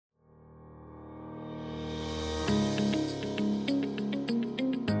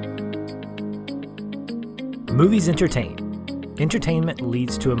Movies entertain. Entertainment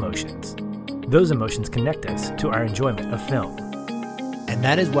leads to emotions. Those emotions connect us to our enjoyment of film. And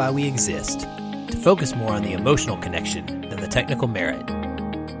that is why we exist, to focus more on the emotional connection than the technical merit.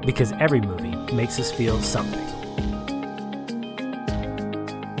 Because every movie makes us feel something.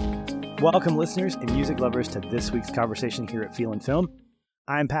 Welcome, listeners and music lovers, to this week's conversation here at Feel and Film.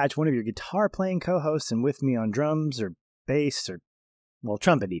 I'm Patch, one of your guitar-playing co-hosts, and with me on drums or bass or, well,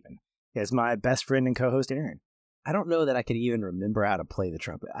 trumpet even, is my best friend and co-host, Aaron. I don't know that I could even remember how to play the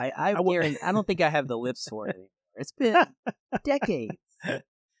trumpet. I don't think I have the lips for it anymore. It's been decades.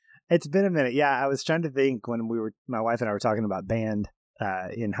 It's been a minute. Yeah, I was trying to think when my wife and I were talking about band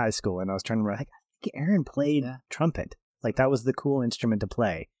in high school, and I was trying to remember, I think Aaron played trumpet. Like, that was the cool instrument to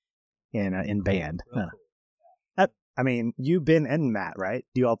play in band. I mean, you, Ben, and Matt, right?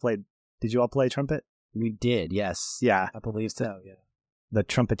 Did you all play trumpet? We did, yes. Yeah. I believe so, yeah. The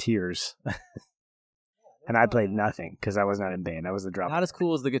trumpeteers. And I played nothing because I was not in band. I was the drummer. Not as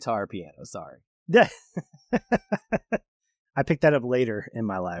cool as the guitar or piano, sorry. Yeah. I picked that up later in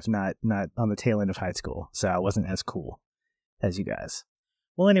my life, not on the tail end of high school. So I wasn't as cool as you guys.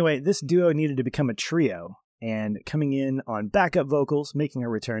 Well, anyway, this duo needed to become a trio. And coming in on backup vocals, making her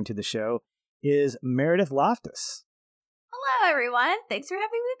return to the show, is Meredith Loftus. Hello, everyone. Thanks for having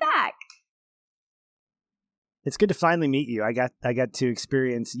me back. It's good to finally meet you. I got to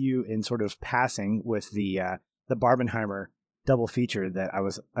experience you in sort of passing with the Barbenheimer double feature that I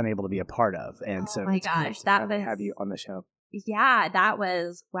was unable to be a part of, and so my gosh, that was have you on the show. Yeah, that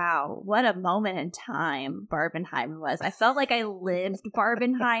was wow. What a moment in time Barbenheimer was. I felt like I lived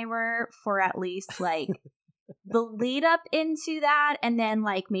Barbenheimer for at least like the lead up into that, and then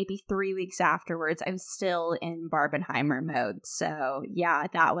like maybe 3 weeks afterwards, I was still in Barbenheimer mode. So yeah,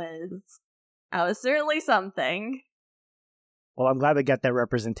 that was certainly something. Well, I'm glad we got that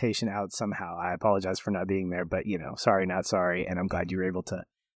representation out somehow. I apologize for not being there, but, sorry, not sorry. And I'm glad you were able to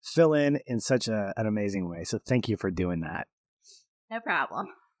fill in such an amazing way. So thank you for doing that. No problem.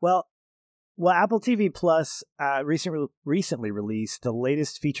 Well, Apple TV Plus recently released the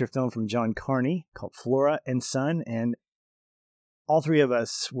latest feature film from John Carney called Flora and Son. And all three of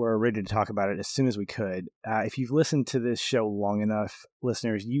us were ready to talk about it as soon as we could. If you've listened to this show long enough,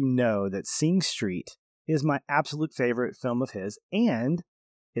 listeners, you know that Sing Street is my absolute favorite film of his, and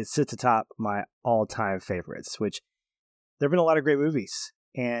it sits atop my all-time favorites, which there have been a lot of great movies,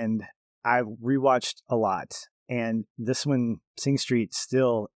 and I've rewatched a lot. And this one, Sing Street,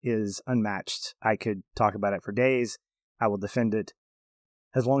 still is unmatched. I could talk about it for days. I will defend it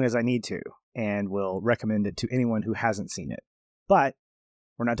as long as I need to, and will recommend it to anyone who hasn't seen it. But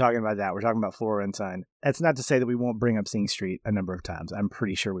we're not talking about that. We're talking about Flora and Son. That's not to say that we won't bring up Sing Street a number of times. I'm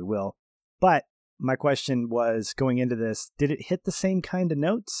pretty sure we will. But my question was, going into this, did it hit the same kind of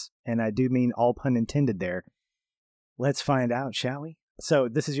notes? And I do mean all pun intended there. Let's find out, shall we? So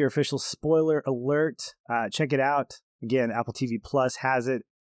this is your official spoiler alert. Check it out. Again, Apple TV Plus has it.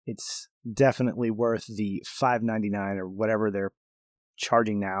 It's definitely worth the $5.99 or whatever they're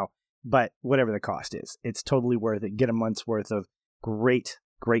charging now. But whatever the cost is, it's totally worth it. Get a month's worth of great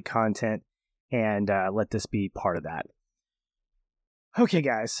content, and let this be part of that. Okay,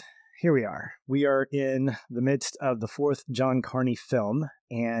 guys, here we are. We are in the midst of the fourth John Carney film,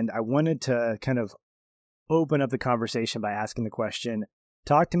 and I wanted to kind of open up the conversation by asking the question,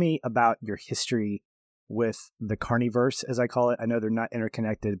 talk to me about your history with the Carneyverse, as I call it. I know they're not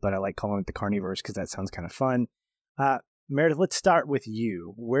interconnected, but I like calling it the Carneyverse because that sounds kind of fun. Meredith, let's start with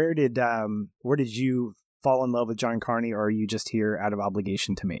you. Where did you fall in love with John Carney, or are you just here out of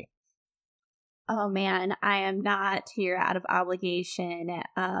obligation to me? Oh man, I am not here out of obligation.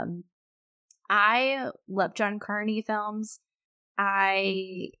 I love John Carney films.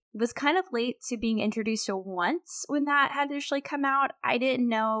 I was kind of late to being introduced to Once when that had initially come out. I didn't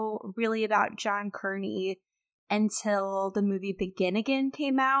know really about John Carney until the movie Begin Again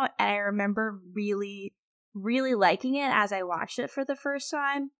came out, and I remember really liking it as I watched it for the first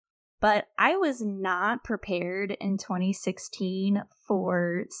time. But I was not prepared in 2016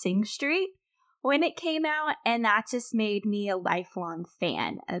 for Sing Street when it came out, and that just made me a lifelong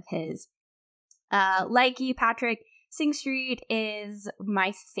fan of his. Like you, Patrick, Sing Street is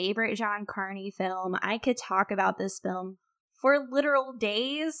my favorite John Carney film. I could talk about this film for literal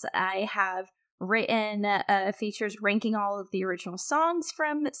days. I have written features ranking all of the original songs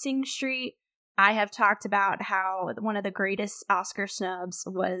from Sing Street. I have talked about how one of the greatest Oscar snubs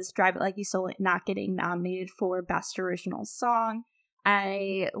was Drive It Like You Stole It not getting nominated for Best Original Song.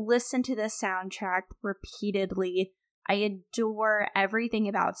 I listened to this soundtrack repeatedly. I adore everything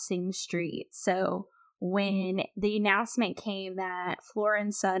about Sing Street. So when the announcement came that Flora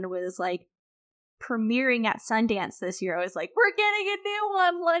and Son was like premiering at Sundance this year. I was like, we're getting a new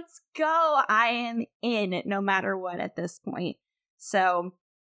one. Let's go. I am in no matter what at this point. So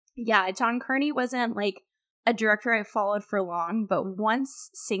yeah, John Carney wasn't like a director I followed for long, but once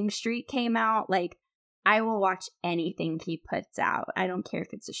Sing Street came out, like I will watch anything he puts out. I don't care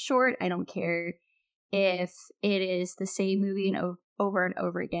if it's a short. I don't care if it is the same movie and over and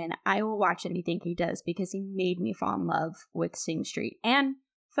over again. I will watch anything he does because he made me fall in love with Sing Street. And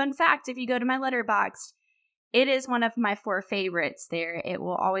fun fact, if you go to my Letterboxd, it is one of my 4 favorites there. It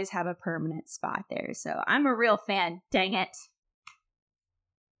will always have a permanent spot there. So I'm a real fan. Dang it.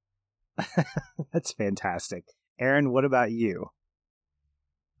 That's fantastic. Aaron, what about you?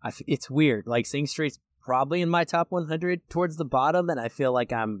 It's weird. Like Sing Street's probably in my top 100 towards the bottom, and I feel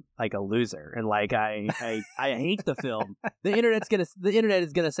like I'm like a loser, and like I hate the film. The internet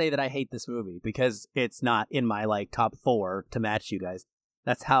is gonna say that I hate this movie because it's not in my like top 4 to match you guys.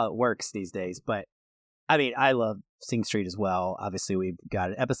 That's how it works these days. But I mean, I love Sing Street as well. Obviously, we've got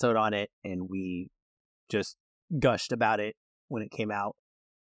an episode on it, and we just gushed about it when it came out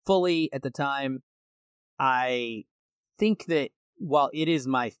fully at the time. I think that while it is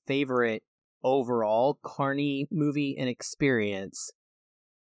my favorite overall Carney movie and experience,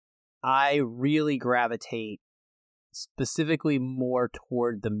 I really gravitate specifically more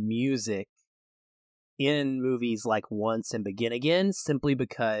toward the music in movies like Once and Begin Again, simply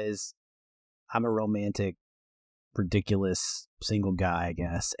because I'm a romantic, ridiculous single guy, I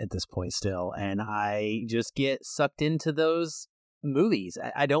guess, at this point still, and I just get sucked into those movies.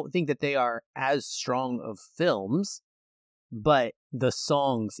 I don't think that they are as strong of films, but the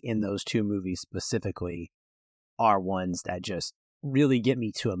songs in those 2 movies specifically are ones that just really get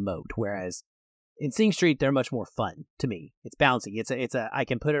me to emote. Whereas in Sing Street, they're much more fun to me. It's bouncy. It's a I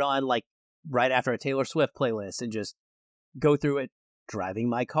can put it on like right after a Taylor Swift playlist and just go through it driving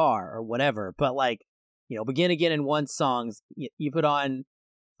my car or whatever. But like, you know, Begin Again and Once songs, you put on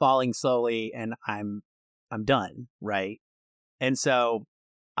Falling Slowly and I'm done, right? And so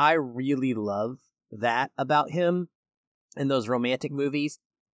I really love that about him in those romantic movies.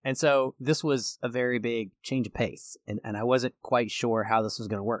 And so this was a very big change of pace. And I wasn't quite sure how this was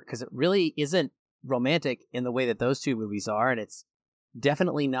going to work because it really isn't romantic in the way that those 2 movies are. And it's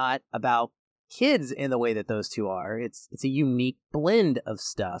definitely not about kids in the way that those 2 are. It's a unique blend of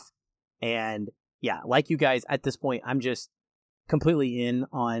stuff. And yeah, like you guys, at this point, I'm just completely in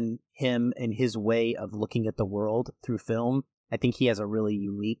on him and his way of looking at the world through film. I think he has a really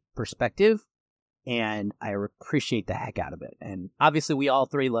unique perspective, and I appreciate the heck out of it. And obviously, we all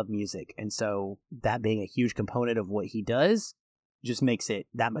 3 love music, and so that being a huge component of what he does just makes it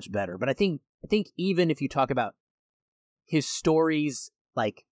that much better. But I think even if you talk about his stories,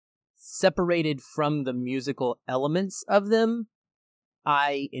 like separated from the musical elements of them,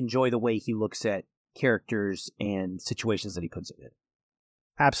 I enjoy the way he looks at characters and situations that he puts it in.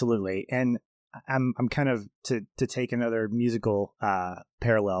 Absolutely. And I'm kind of to take another musical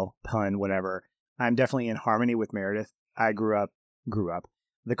parallel, pun, whatever. I'm definitely in harmony with Meredith. I grew up.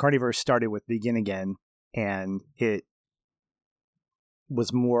 The Carneyverse started with Begin Again, and it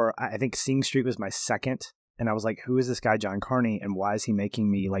was more, I think Sing Street was my second, and I was like, who is this guy John Carney, and why is he making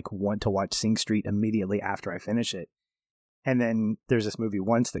me like want to watch Sing Street immediately after I finish it? And then there's this movie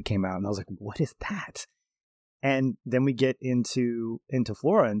Once that came out, and I was like, what is that? And then we get into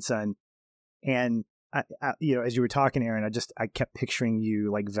Flora and Son. And I, you know, as you were talking, Aaron, I kept picturing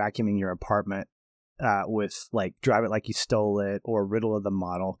you like vacuuming your apartment with like Drive It Like You Stole It or Riddle of the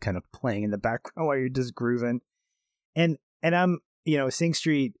Model kind of playing in the background while you're just grooving. And I'm, you know, Sing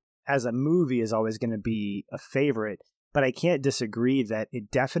Street as a movie is always going to be a favorite, but I can't disagree that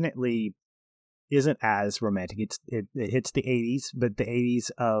it definitely isn't as romantic. It hits the 80s, but the 80s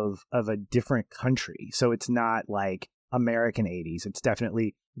of a different country. So it's not like American 80s. It's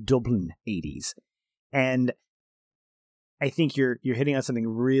definitely Dublin 80s. And I think you're hitting on something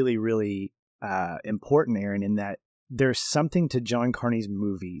really, really important, Aaron, in that there's something to John Carney's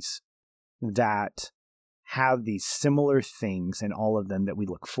movies that have these similar things in all of them that we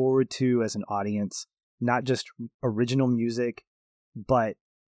look forward to as an audience, not just original music, but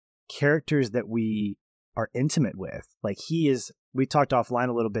characters that we are intimate with. Like we talked offline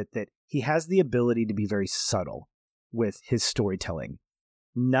a little bit that he has the ability to be very subtle with his storytelling.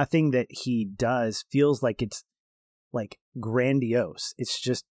 Nothing that he does feels like it's like grandiose. It's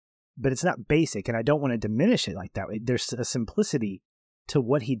just, but it's not basic. And I don't want to diminish it like that. There's a simplicity to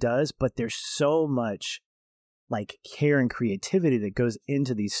what he does, but there's so much like care and creativity that goes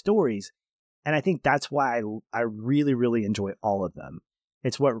into these stories. And I think that's why I really, really enjoy all of them.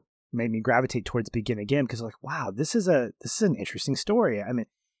 It's what made me gravitate towards Begin Again, because like, wow, this is an interesting story. I mean,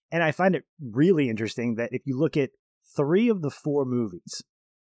 And I find it really interesting that if you look at 3 of the 4 movies,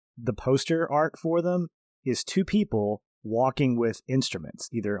 the poster art for them is 2 people walking with instruments,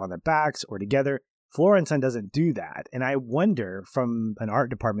 either on their backs or together. Flora and Son doesn't do that. And I wonder from an art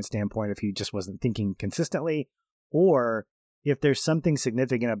department standpoint if he just wasn't thinking consistently, or if there's something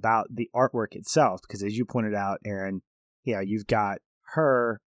significant about the artwork itself. Because as you pointed out, Aaron, you've got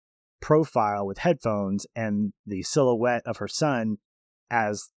her profile with headphones and the silhouette of her son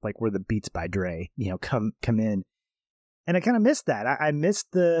as like where the Beats by Dre, come in. And I kind of missed that. I missed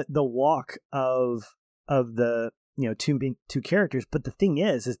the walk of the, 2 characters. But the thing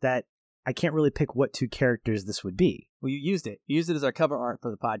is that I can't really pick what 2 characters this would be. Well, you used it. You used it as our cover art for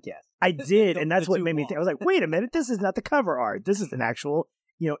the podcast. I did, and that's what made me think. I was like, wait a minute, this is not the cover art. This is an actual,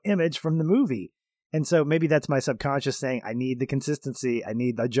 image from the movie. And so maybe that's my subconscious saying, I need the consistency. I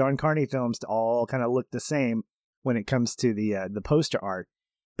need the John Carney films to all kind of look the same when it comes to the poster art.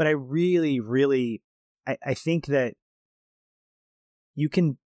 But I really, really, I think that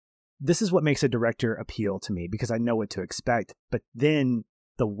this is what makes a director appeal to me, because I know what to expect. But then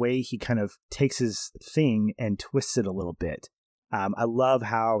the way he kind of takes his thing and twists it a little bit. I love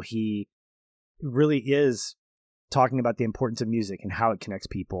how he really is talking about the importance of music and how it connects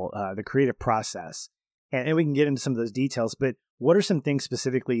people, the creative process. And we can get into some of those details, but what are some things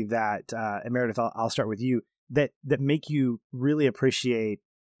specifically that, and Meredith, I'll start with you, that make you really appreciate,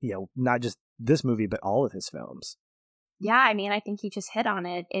 not just this movie, but all of his films? Yeah, I mean, I think you just hit on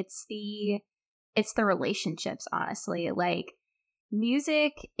it. It's the relationships, honestly. Like,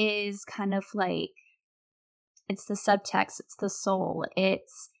 music is kind of like, it's the subtext, it's the soul,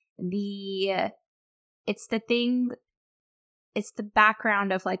 it's the thing, it's the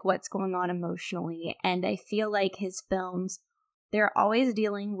background of like what's going on emotionally. And I feel like his films, they're always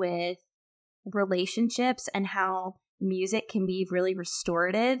dealing with relationships and how music can be really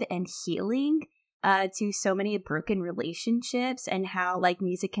restorative and healing to so many broken relationships, and how like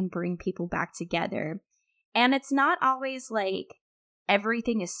music can bring people back together. And it's not always like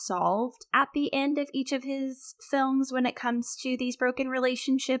everything is solved at the end of each of his films when it comes to these broken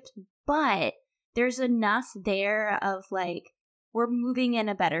relationships, but there's enough there of like, we're moving in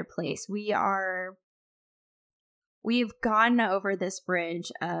a better place. We've gone over this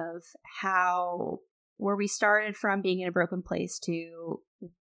bridge of where we started from being in a broken place to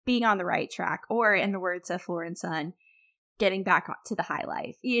being on the right track, or in the words of Flora and Son, getting back to the high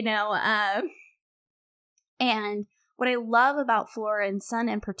life, and what I love about Flora and Son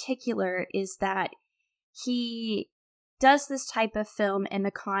in particular is that he does this type of film in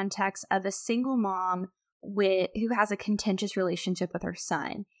the context of a single mom who has a contentious relationship with her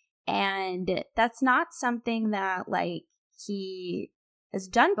son. And that's not something that like he has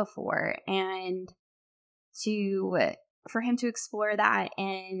done before. And for him to explore that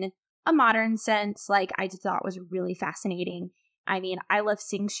in a modern sense, like I just thought was really fascinating. I mean, I love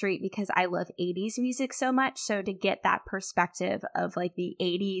Sing Street because I love 80s music so much. So to get that perspective of like the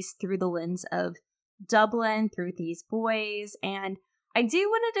 80s through the lens of Dublin, through these boys. And I do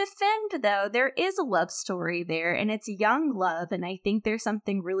want to defend, though, there is a love story there, and it's young love. And I think there's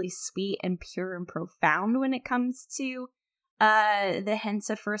something really sweet and pure and profound when it comes to the hints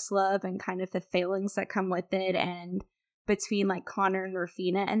of first love and kind of the failings that come with it, and between like Connor and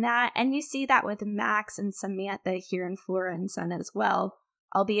Rafina and that. And you see that with Max and Samantha here in Flora and Son as well,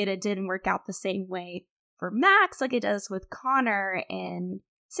 albeit it didn't work out the same way for Max like it does with Connor in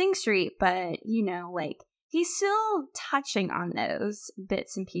Sing Street, but like he's still touching on those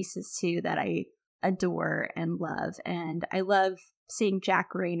bits and pieces too that I adore and love. And I love seeing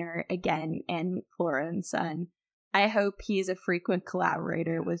Jack Rayner again in Flora and Son. I hope he's a frequent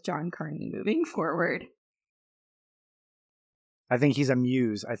collaborator with John Carney moving forward. I think he's a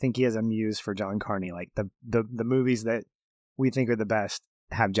muse. I think he has a muse for John Carney. Like the movies that we think are the best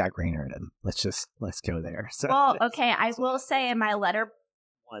have Jack Rayner in them. Let's go there. So, well, okay, I will say in my letter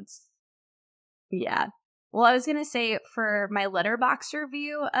once. Yeah. Well, I was going to say for my Letterboxd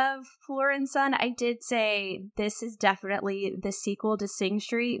review of Flora and Son, I did say this is definitely the sequel to Sing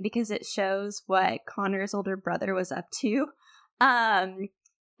Street because it shows what Connor's older brother was up to.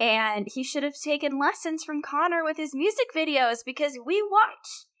 And he should have taken lessons from Connor with his music videos, because we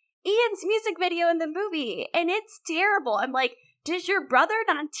watch Ian's music video in the movie and it's terrible. I'm like, did your brother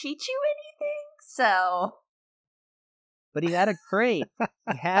not teach you anything? So. But he had a crate.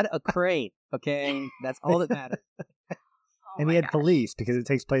 He had a crate. Okay, that's all that matters. And he had police because it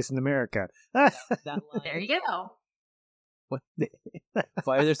takes place in America. There you go. What?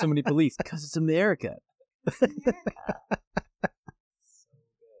 Why are there so many police? Because it's America.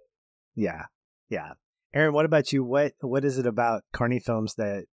 Yeah. Aaron, what about you? What is it about Carney films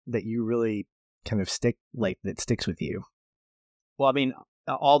that you really kind of that sticks with you? Well, I mean,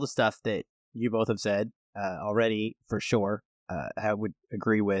 all the stuff that you both have said already, for sure, I would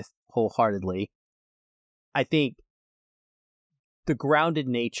agree with wholeheartedly. I think the grounded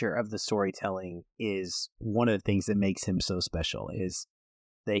nature of the storytelling is one of the things that makes him so special, is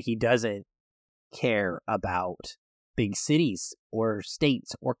that he doesn't care about big cities or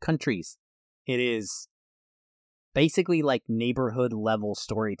states or countries. It is basically like neighborhood level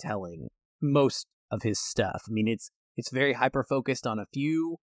storytelling, most of his stuff. I mean, it's very hyper focused on a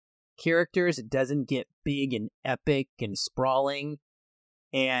few characters. It doesn't get big and epic and sprawling.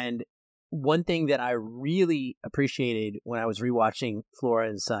 And one thing that I really appreciated when I was rewatching Flora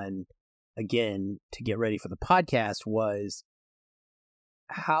and Son again to get ready for the podcast was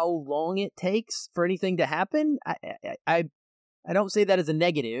how long it takes for anything to happen. I don't say that as a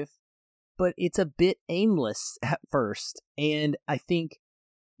negative, but it's a bit aimless at first. And I think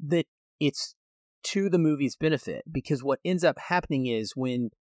that it's to the movie's benefit, because what ends up happening is when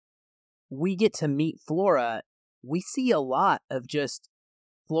we get to meet Flora, we see a lot of just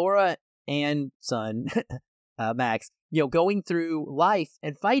Flora and Son, Max, going through life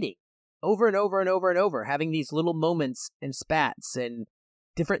and fighting over and over and over and over, having these little moments and spats and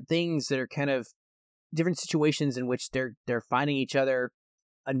different things that are kind of different situations in which they're finding each other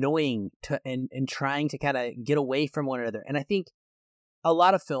annoying and trying to kind of get away from one another. And I think a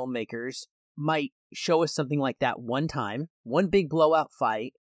lot of filmmakers might show us something like that one time, one big blowout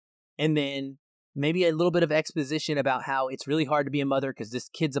fight, and then maybe a little bit of exposition about how it's really hard to be a mother because this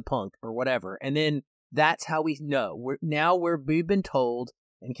kid's a punk or whatever. And then that's how we know. We've been told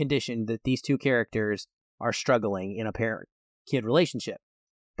and conditioned that these two characters are struggling in a parent-kid relationship.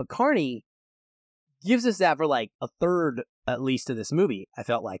 But Carney gives us that for like a third, at least, of this movie, I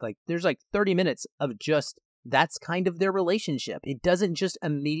felt like. Like, there's like 30 minutes of just that's kind of their relationship. It doesn't just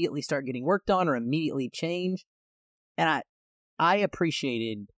immediately start getting worked on or immediately change. And I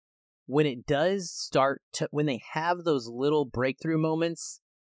appreciated when it does start to, when they have those little breakthrough moments,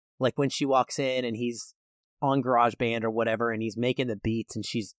 like when she walks in and he's on GarageBand or whatever, and he's making the beats and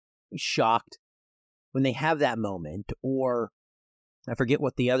she's shocked. When they have that moment, or I forget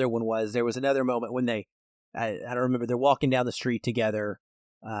what the other one was. There was another moment when I don't remember, they're walking down the street together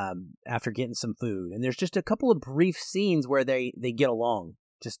after getting some food. And there's just a couple of brief scenes where they get along.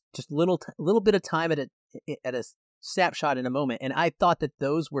 Just little bit of time at a snapshot in a moment. And I thought that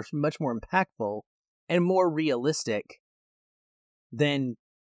those were much more impactful and more realistic than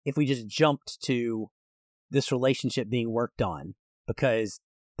if we just jumped to this relationship being worked on because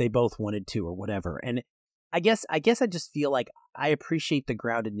they both wanted to or whatever. And I guess I just feel like I appreciate the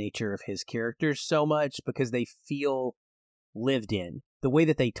grounded nature of his characters so much because they feel lived in. The way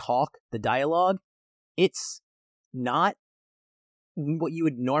that they talk, the dialogue, it's not what you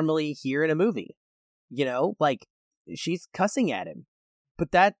would normally hear in a movie. Like, she's cussing at him,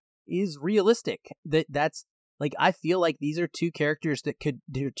 but that is realistic. That's like, I feel like these are two characters that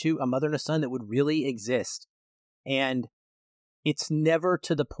a mother and a son that would really exist. And it's never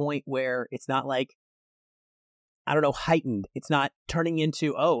to the point where it's not like, I don't know, heightened. It's not turning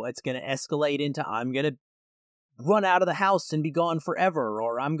into, it's going to escalate into, I'm going to run out of the house and be gone forever,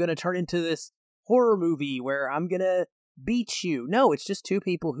 or I'm going to turn into this horror movie where I'm going to beat you. No, it's just two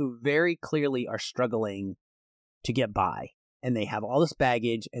people who very clearly are struggling to get by, and they have all this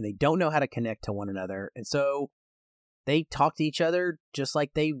baggage and they don't know how to connect to one another. And so they talk to each other just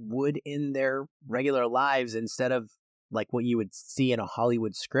like they would in their regular lives instead of like what you would see in a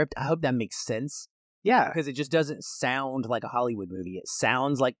Hollywood script. I hope that makes sense. Yeah. Because it just doesn't sound like a Hollywood movie. It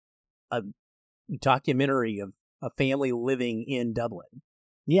sounds like a documentary of a family living in Dublin.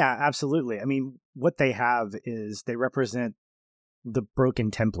 Yeah, absolutely. I mean, what they have is they represent the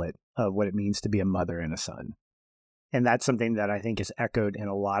broken template of what it means to be a mother and a son. And that's something that I think is echoed in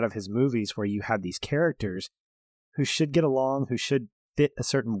a lot of his movies, where you have these characters who should get along, who should fit a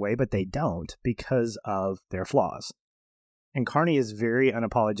certain way, but they don't because of their flaws. And Carney is very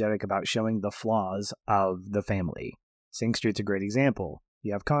unapologetic about showing the flaws of the family. Sing Street's a great example.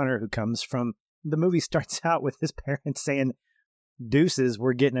 You have Connor, who comes from, the movie starts out with his parents saying, deuces,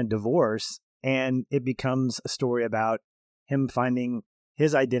 we're getting a divorce. And it becomes a story about him finding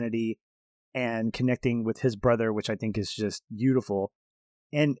his identity and connecting with his brother, which I think is just beautiful.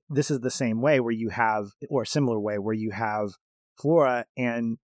 And this is the same way where you have, or a similar way, where you have Flora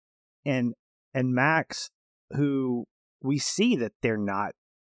and Max, who we see that they're not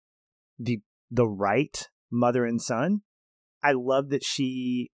the right mother and son. I love that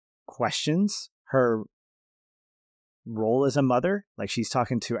she questions her role as a mother. Like she's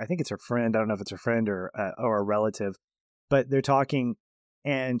talking to, I think it's her friend. I don't know if it's her friend or a relative, but they're talking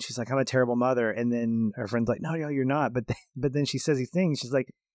and she's like, I'm a terrible mother. And then her friend's like, no, you're not. But then she says these things. She's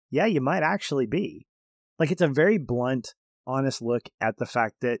like, yeah, you might actually be. Like it's a very blunt, honest look at the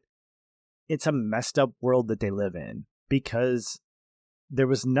fact that it's a messed up world that they live in because there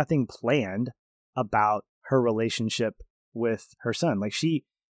was nothing planned about her relationship with her son. Like she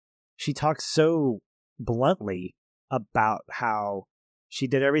talks so bluntly about how she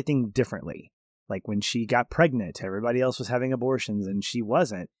did everything differently. Like when she got pregnant, everybody else was having abortions and she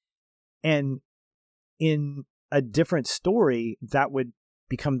wasn't. And in a different story, that would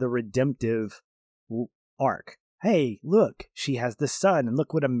become the redemptive arc. Hey, look, she has this son and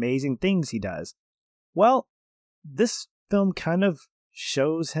look what amazing things he does. Well, this film kind of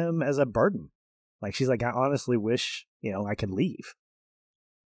shows him as a burden. Like she's like, I honestly wish, I could leave.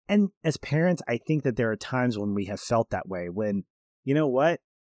 And as parents, I think that there are times when we have felt that way when, you know what?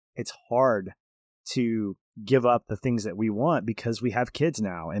 It's hard to give up the things that we want because we have kids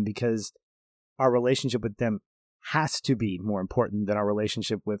now and because our relationship with them has to be more important than our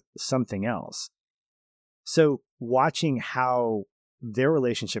relationship with something else. So watching how their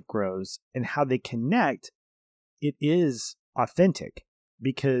relationship grows and how they connect, it is authentic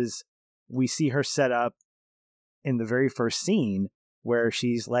because we see her set up in the very first scene where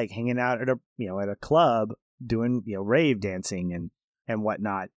she's like hanging out at a club doing, rave dancing and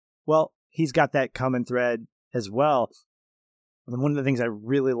whatnot. Well, he's got that common thread as well. And one of the things I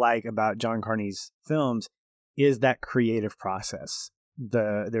really like about John Carney's films is that creative process.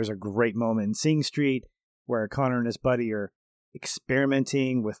 There's a great moment in Sing Street where Connor and his buddy are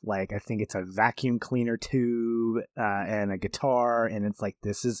experimenting with I think it's a vacuum cleaner tube and a guitar, and it's like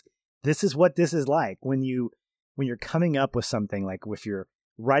this is what this is like when you're coming up with something, like if you're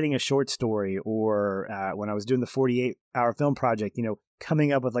writing a short story or when I was doing the 48-hour film project,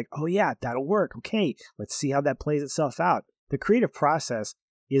 coming up with oh yeah, that'll work. Okay, let's see how that plays itself out. The creative process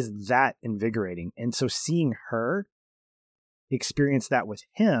is that invigorating. And so seeing her experience that with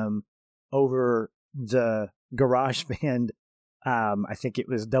him over the garage band, I think it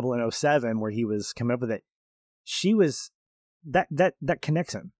was 007 where he was coming up with it. She was that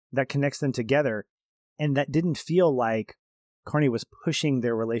connects him. That connects them together. And that didn't feel like Carney was pushing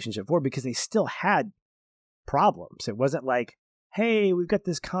their relationship forward because they still had problems. It wasn't like, hey, we've got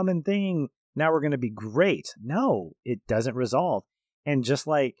this common thing. Now we're going to be great. No, it doesn't resolve. And just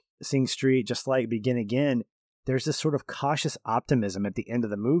like Sing Street, just like Begin Again, there's this sort of cautious optimism at the end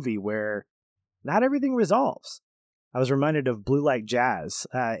of the movie where not everything resolves. I was reminded of Blue Like Jazz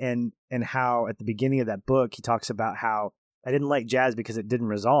and how at the beginning of that book, he talks about how I didn't like jazz because it didn't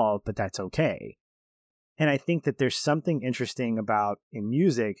resolve, but that's okay. And I think that there's something interesting about in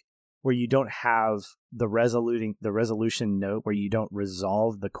music where you don't have the resolution note, where you don't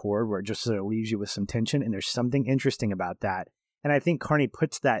resolve the chord, where it just sort of leaves you with some tension. And there's something interesting about that. And I think Carney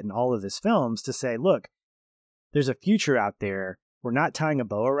puts that in all of his films to say, look, there's a future out there. We're not tying a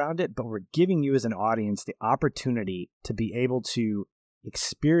bow around it, but we're giving you as an audience the opportunity to be able to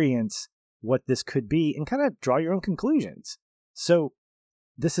experience what this could be and kind of draw your own conclusions. So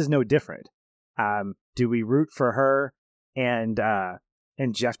this is no different. Do we root for her and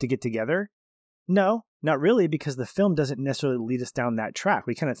Jeff to get together? No, not really, because the film doesn't necessarily lead us down that track.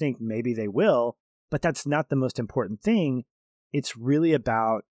 We kind of think maybe they will, but that's not the most important thing. It's really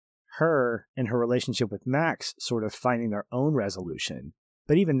about her and her relationship with Max sort of finding their own resolution.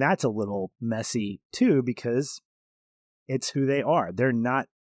 But even that's a little messy too, because it's who they are. They're not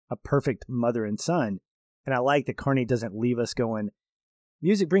a perfect mother and son. And I like that Carney doesn't leave us going,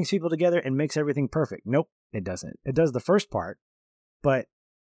 music brings people together and makes everything perfect. Nope, it doesn't. It does the first part, but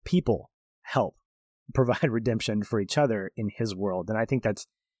people help provide redemption for each other in his world. And I think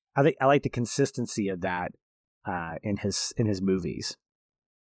I like the consistency of that in his movies.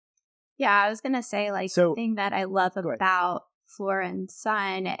 Yeah, I was going to say, the thing that I love about Flora and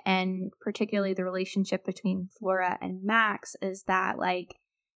Son, and particularly the relationship between Flora and Max, is that,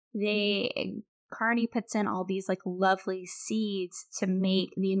 Carney puts in all these, lovely seeds to make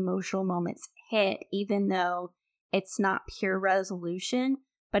the emotional moments hit, even though it's not pure resolution,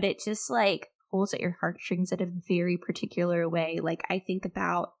 but it just, pulls at your heartstrings in a very particular way. I think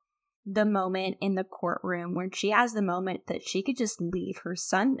about the moment in the courtroom when she has the moment that she could just leave her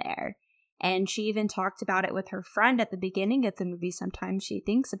son there. And she even talked about it with her friend at the beginning of the movie. Sometimes she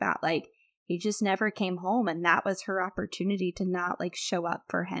thinks about, he just never came home, and that was her opportunity to not, show up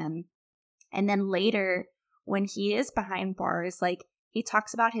for him. And then later, when he is behind bars, he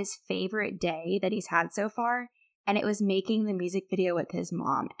talks about his favorite day that he's had so far, and it was making the music video with his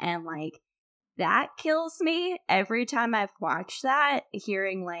mom. And, that kills me every time I've watched that,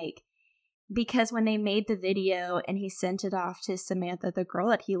 hearing like, because when they made the video and he sent it off to Samantha, the girl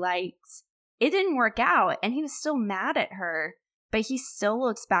that he likes, it didn't work out and he was still mad at her, but he still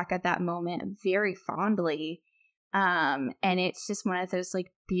looks back at that moment very fondly. And it's just one of those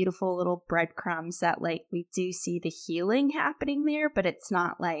like beautiful little breadcrumbs that like we do see the healing happening there, but it's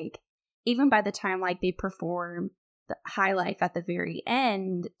not like, even by the time like they perform the High Life at the very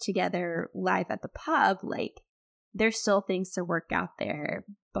end together live at the pub, like there's still things to work out there,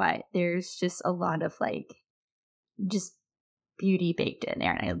 but there's just a lot of like just beauty baked in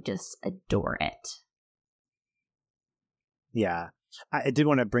there, and I just adore it. Yeah. I did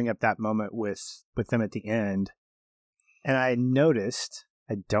want to bring up that moment with them at the end. And I noticed,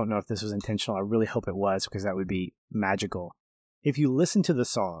 I don't know if this was intentional, I really hope it was, because that would be magical. If you listen to the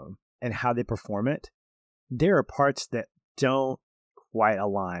song and how they perform it, there are parts that don't quite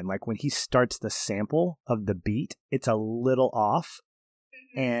align. Like when he starts the sample of the beat, it's a little off.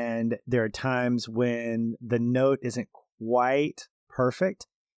 And there are times when the note isn't quite perfect.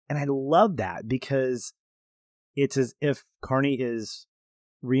 And I love that because it's as if Carney is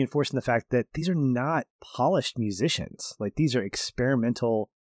reinforcing the fact that these are not polished musicians. Like these are experimental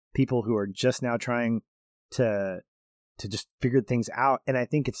people who are just now trying to just figure things out. And I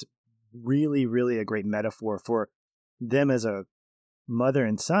think it's really, really a great metaphor for them as a mother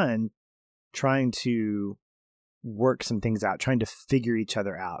and son trying to work some things out, trying to figure each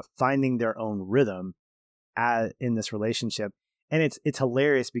other out, finding their own rhythm in this relationship. And it's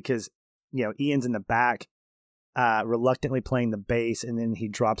hilarious because, you know, Ian's in the back reluctantly playing the bass, and then he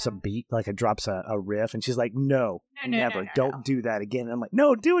drops a beat, like drops a riff, and she's like, no, never, don't do that again. And I'm like,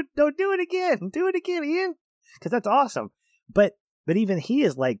 no, don't do it again, Ian, because that's awesome. But even he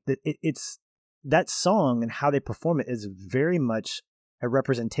is like, it's that song and how they perform it is very much a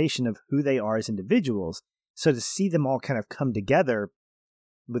representation of who they are as individuals. So to see them all kind of come together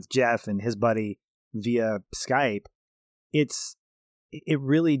with Jeff and his buddy via Skype, it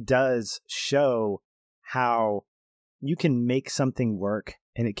really does show how you can make something work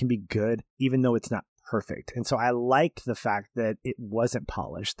and it can be good, even though it's not perfect. And so I liked the fact that it wasn't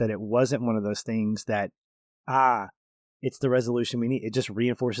polished, that it wasn't one of those things that, it's the resolution we need. It just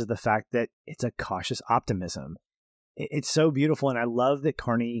reinforces the fact that it's a cautious optimism. It's so beautiful. And I love that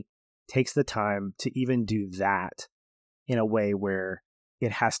Carney takes the time to even do that in a way where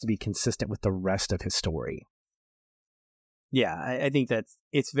it has to be consistent with the rest of his story. Yeah, I think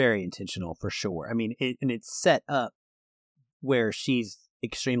it's very intentional for sure. I mean, it's set up where she's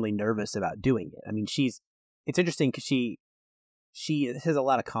extremely nervous about doing it. I mean, it's interesting because she has a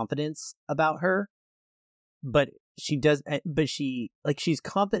lot of confidence about her, but she's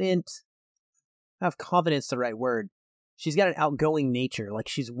confident. Not if confidence the right word. She's got an outgoing nature. Like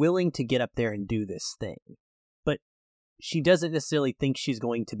she's willing to get up there and do this thing, but she doesn't necessarily think she's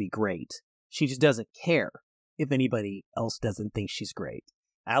going to be great. She just doesn't care if anybody else doesn't think she's great.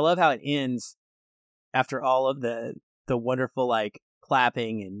 I love how it ends after all of the wonderful like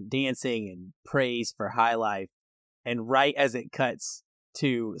clapping and dancing and praise for High Life. And right as it cuts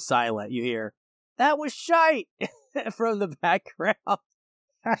to silent, you hear, "That was shite" from the background.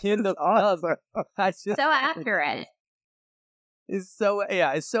 In the awesome. So accurate. It's so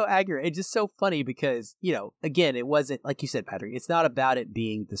accurate. It's just so funny because, you know, again, it wasn't, like you said, Patrick, it's not about it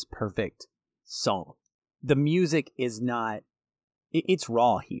being this perfect song. The music is not, it's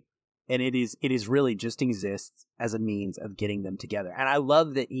raw here. And it is really just exists as a means of getting them together. And I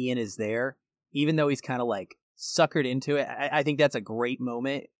love that Ian is there, even though he's kind of like suckered into it. I think that's a great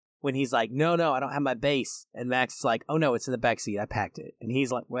moment when he's like, no, I don't have my bass. And Max is like, oh no, it's in the backseat. I packed it. And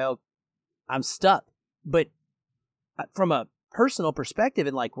he's like, well, I'm stuck. But from a personal perspective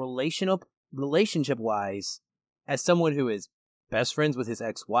and like relationship wise, as someone who is best friends with his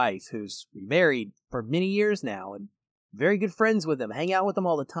ex-wife, who's remarried for many years now and very good friends with them, hang out with them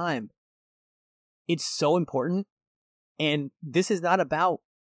all the time, it's so important. And this is not about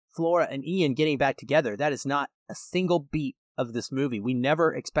Flora and Ian getting back together. That is not a single beat of this movie. We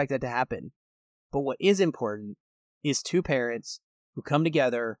never expect that to happen. But what is important is two parents who come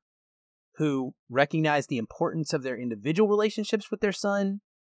together, who recognize the importance of their individual relationships with their son,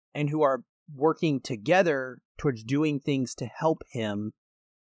 and who are working together towards doing things to help him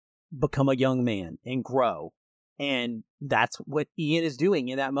become a young man and grow. And that's what Ian is doing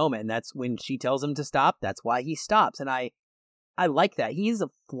in that moment. And that's when she tells him to stop. That's why he stops. And I like that. He's a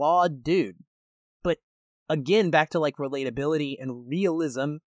flawed dude. But again, back to like relatability and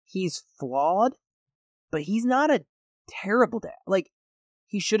realism, he's flawed, but he's not a terrible dad. Like,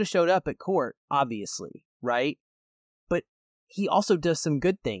 he should have showed up at court, obviously, right? But he also does some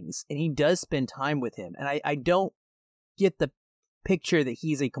good things, and he does spend time with him. And I don't get the picture that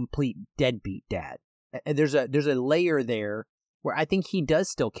he's a complete deadbeat dad. And there's a layer there where I think he does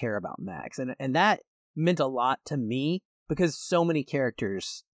still care about Max, and that meant a lot to me, because so many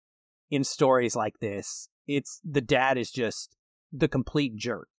characters in stories like this, it's the dad is just the complete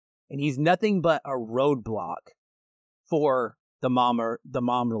jerk, and he's nothing but a roadblock for the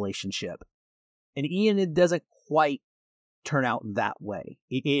mom relationship. And Ian, it doesn't quite turn out that way.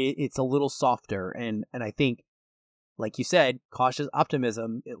 It's a little softer, and I think, like you said, cautious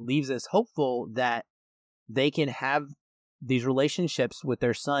optimism, it leaves us hopeful that they can have these relationships with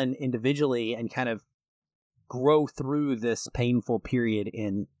their son individually and kind of grow through this painful period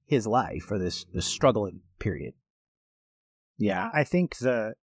in his life, or this struggling period. Yeah, I think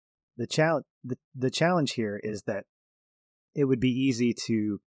the challenge here is that it would be easy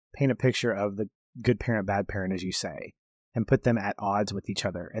to paint a picture of the good parent, bad parent, as you say, and put them at odds with each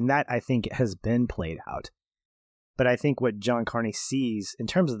other. And that, I think, has been played out. But I think what John Carney sees in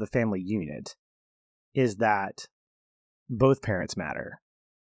terms of the family unit is that both parents matter.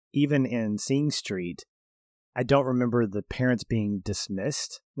 Even in Sing Street, I don't remember the parents being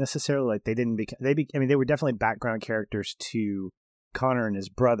dismissed necessarily. Like they didn't they were definitely background characters to Connor and his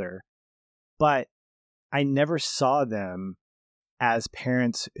brother, but I never saw them as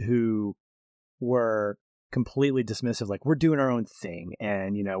parents who were completely dismissive. Like, we're doing our own thing,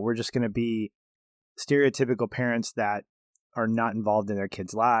 and we're just going to be stereotypical parents that are not involved in their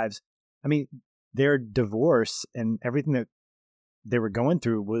kids' lives. I mean, their divorce and everything that they were going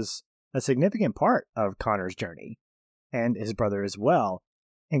through was a significant part of Connor's journey, and his brother as well.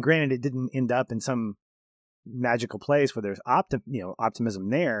 And granted, it didn't end up in some magical place where there's optimism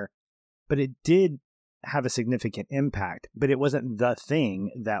there, but it did have a significant impact. But it wasn't the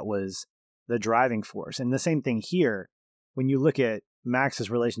thing that was the driving force. And the same thing here, when you look at Max's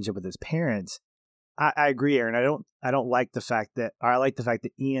relationship with his parents, I agree, Aaron. I like the fact that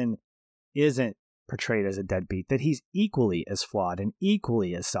Ian isn't portrayed as a deadbeat, that he's equally as flawed and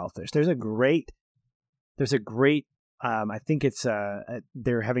equally as selfish. There's a great I think it's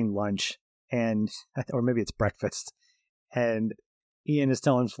they're having lunch, or maybe it's breakfast, and Ian is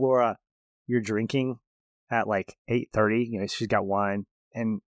telling Flora, "You're drinking at like 8:30." She's got wine,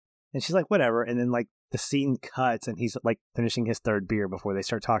 and she's like, "Whatever." And then like the scene cuts, and he's like finishing his third beer before they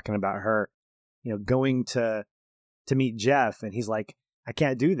start talking about her, going to meet Jeff, and he's like, "I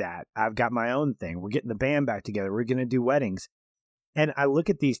can't do that. I've got my own thing. We're getting the band back together. We're going to do weddings." And I look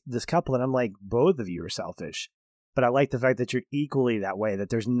at this couple and I'm like, both of you are selfish. But I like the fact that you're equally that way, that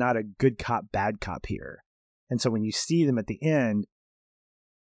there's not a good cop, bad cop here. And so when you see them at the end,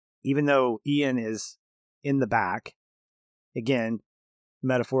 even though Ian is in the back, again,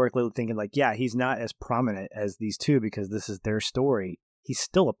 metaphorically thinking like, yeah, he's not as prominent as these two because this is their story, he's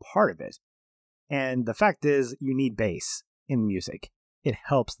still a part of it. And the fact is, you need bass in music. It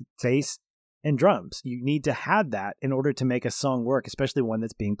helps bass and drums. You need to have that in order to make a song work, especially one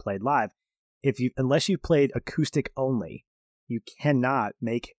that's being played live. Unless you've played acoustic only, you cannot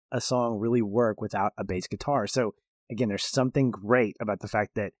make a song really work without a bass guitar. So again, there's something great about the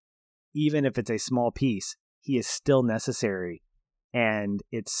fact that even if it's a small piece, he is still necessary, and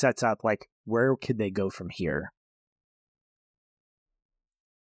it sets up like, where could they go from here?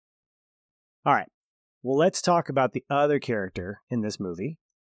 All right. Well, let's talk about the other character in this movie,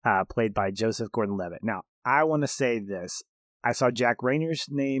 played by Joseph Gordon-Levitt. Now, I want to say this. I saw Jack Rayner's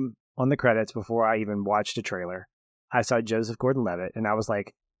name on the credits before I even watched a trailer. I saw Joseph Gordon-Levitt, and I was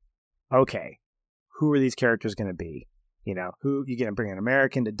like, okay, who are these characters going to be? Who you going to bring an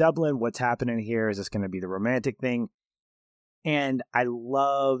American to Dublin? What's happening here? Is this going to be the romantic thing? And I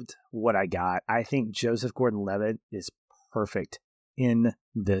loved what I got. I think Joseph Gordon-Levitt is perfect in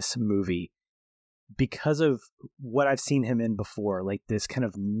this movie because of what I've seen him in before, like this kind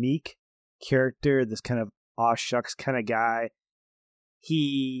of meek character, this kind of aw shucks kind of guy.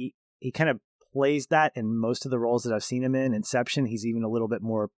 He kind of plays that in most of the roles that I've seen him in. Inception, he's even a little bit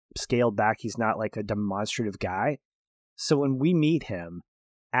more scaled back. He's not like a demonstrative guy. So when we meet him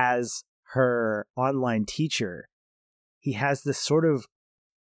as her online teacher, he has this sort of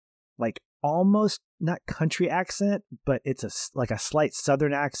like almost not country accent, but it's like a slight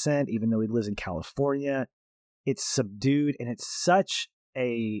southern accent, even though he lives in California. It's subdued, and it's such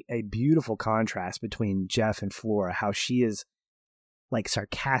a beautiful contrast between Jeff and Flora, how she is like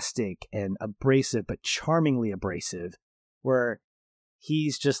sarcastic and abrasive, but charmingly abrasive, where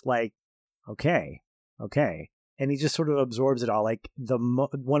he's just like, okay. And he just sort of absorbs it all. Like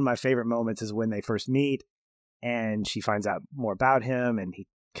one of my favorite moments is when they first meet and she finds out more about him, and he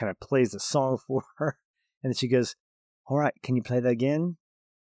kind of plays the song for her. And then she goes, all right, can you play that again?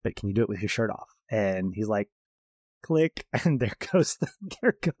 But can you do it with your shirt off? And he's like, click, and there goes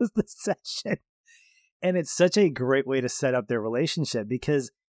the session. And it's such a great way to set up their relationship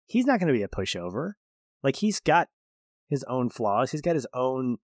because he's not going to be a pushover. Like, he's got his own flaws. He's got his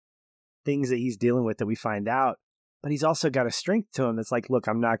own things that he's dealing with that we find out, but he's also got a strength to him that's like, look,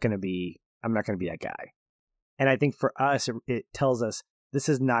 I'm not going to be that guy. And I think for us, it tells us this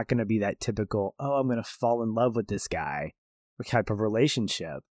is not going to be that typical, oh, I'm going to fall in love with this guy type of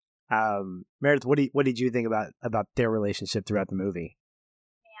relationship. Meredith, what did you think about their relationship throughout the movie?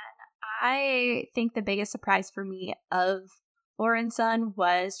 I think the biggest surprise for me of Flora and Son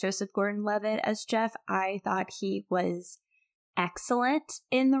was Joseph Gordon-Levitt as Jeff. I thought he was excellent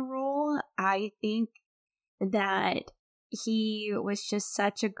in the role. I think that he was just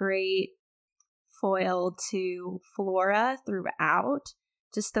such a great foil to Flora throughout,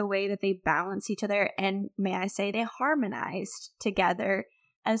 just the way that they balance each other, and may I say they harmonized together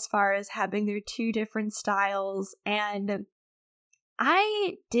as far as having their two different styles. And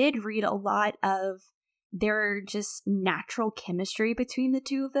I did read a lot of their just natural chemistry between the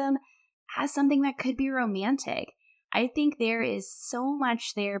two of them as something that could be romantic. I think there is so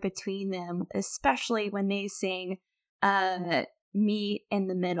much there between them, especially when they sing Meet in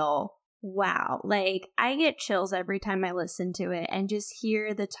the Middle. Wow. Like, I get chills every time I listen to it and just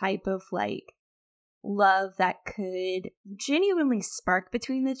hear the type of like love that could genuinely spark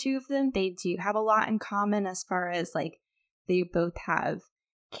between the two of them. They do have a lot in common as far as like they both have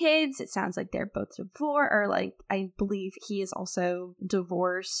kids. It sounds like they're both divorced, or like I believe he is also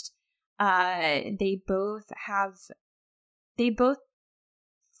divorced. They both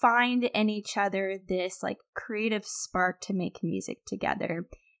find in each other this like creative spark to make music together.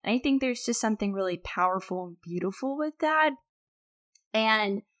 And I think there's just something really powerful and beautiful with that.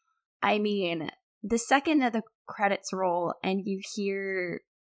 And I mean, the second that the credits roll and you hear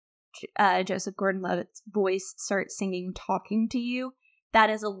Joseph Gordon-Levitt's voice start singing Talking to You,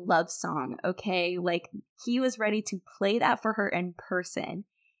 that is a love song, okay? Like, he was ready to play that for her in person.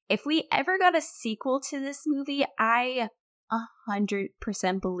 If we ever got a sequel to this movie, I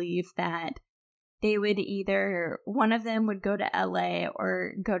 100% believe that they would either, one of them would go to LA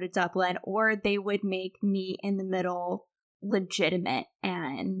or go to Dublin, or they would make Meet in the Middle legitimate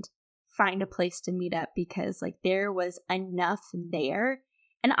and find a place to meet up, because like there was enough there.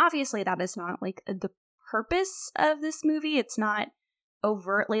 And obviously that is not like the purpose of this movie. It's not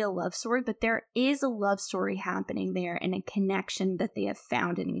overtly a love story, but there is a love story happening there and a connection that they have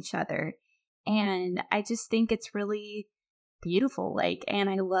found in each other. And I just think it's really beautiful. Like, and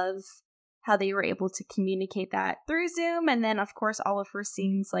I love how they were able to communicate that through Zoom. And then of course all of her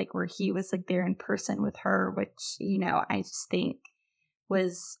scenes, like where he was like there in person with her, which, you know, I just think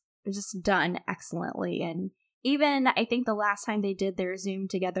was just done excellently. And even I think the last time they did their Zoom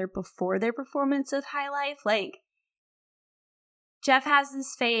together before their performance of High Life, like Jeff has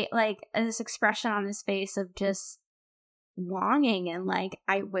this face, like this expression on his face of just longing and like,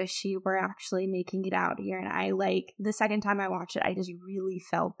 I wish you were actually making it out here. And I like, the second time I watched it, I just really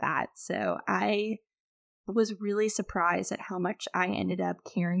felt that. So I was really surprised at how much I ended up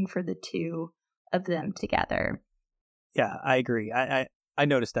caring for the two of them together. Yeah, I agree. I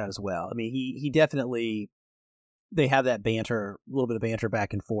noticed that as well. I mean, he definitely, they have that banter, a little bit of banter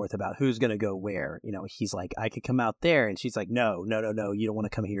back and forth about who's going to go where. You know, he's like, I could come out there. And she's like, no, you don't want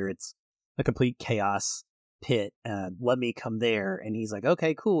to come here. It's a complete chaos pit. Let me come there. And he's like,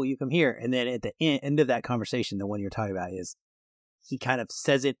 okay, cool, you come here. And then at the end of that conversation, the one you're talking about, is he kind of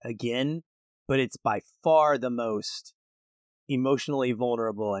says it again, but it's by far the most emotionally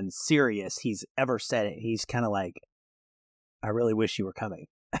vulnerable and serious he's ever said it. He's kind of like, I really wish you were coming.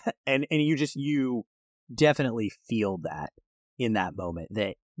 and you definitely feel that in that moment,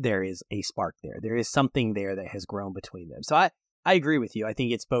 that there is a spark there. There is something there that has grown between them. So I agree with you. I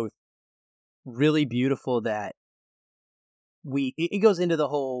think it's both really beautiful that it goes into the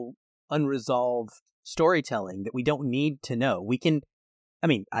whole unresolved storytelling that we don't need to know.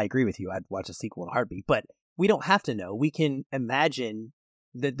 I agree with you. I'd watch a sequel in a heartbeat, but we don't have to know. We can imagine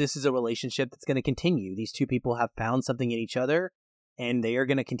that this is a relationship that's going to continue. These two people have found something in each other, and they are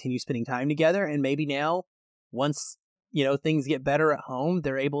going to continue spending time together. And maybe now, once, you know, things get better at home,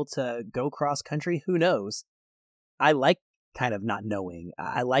 they're able to go cross country. Who knows? I like kind of not knowing.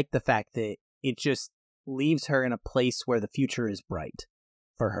 I like the fact that it just leaves her in a place where the future is bright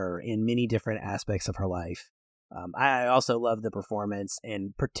for her in many different aspects of her life. I also love the performance,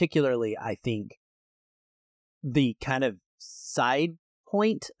 and particularly, I think the kind of side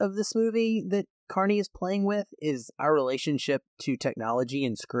point of this movie that Carney is playing with is our relationship to technology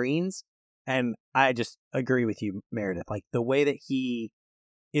and screens. And I just agree with you, Meredith. Like the way that he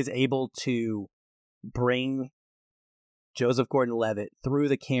is able to bring Joseph Gordon-Levitt through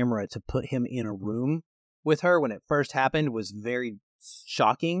the camera to put him in a room with her when it first happened was very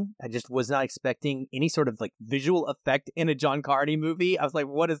shocking. I just was not expecting any sort of like visual effect in a John Carney movie. I was like,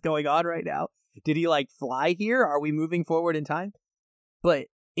 what is going on right now? Did he like fly here? Are we moving forward in time? But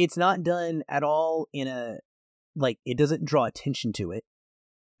it's not done at all in a, like, it doesn't draw attention to it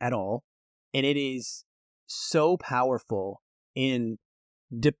at all. And it is so powerful in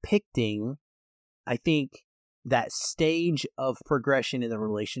depicting, I think, that stage of progression in the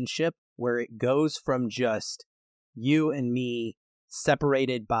relationship where it goes from just you and me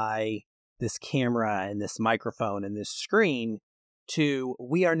separated by this camera and this microphone and this screen to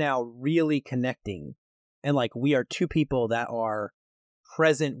we are now really connecting. And like we are two people that are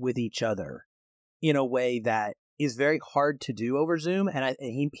present with each other in a way that is very hard to do over Zoom. And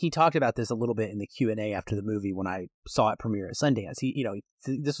he talked about this a little bit in the Q&A after the movie when I saw it premiere at Sundance.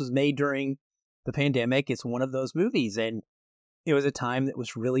 This was made during the pandemic. It's one of those movies, and it was a time that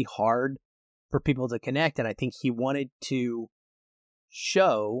was really hard for people to connect. And I think he wanted to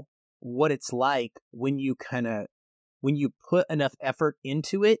show what it's like when you put enough effort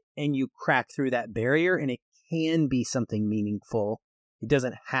into it and you crack through that barrier, and it can be something meaningful. It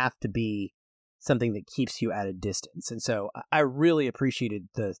doesn't have to be something that keeps you at a distance. And so I really appreciated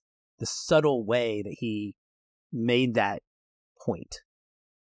the subtle way that he made that point.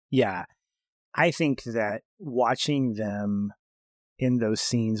 Yeah. I think that watching them in those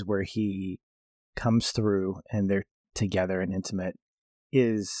scenes where he comes through and they're together and intimate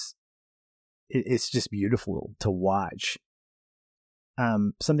it's just beautiful to watch.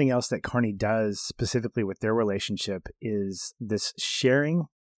 Something else that Carney does specifically with their relationship is this sharing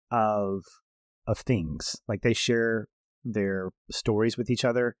of things. Like they share their stories with each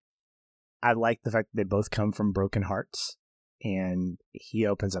other. I like the fact that they both come from broken hearts, and he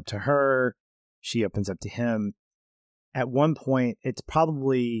opens up to her, she opens up to him. At one point, it's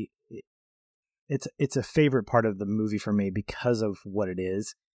a favorite part of the movie for me because of what it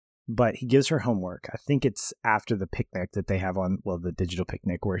is. But he gives her homework. I think it's after the picnic that they have the digital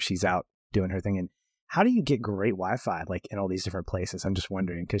picnic where she's out doing her thing. And how do you get great Wi-Fi like in all these different places? I'm just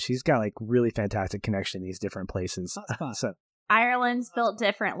wondering, because she's got like really fantastic connection in these different places. So Ireland's built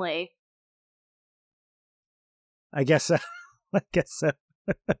differently. I guess so.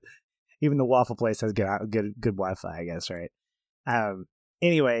 Even the waffle place has good Wi-Fi, I guess, right?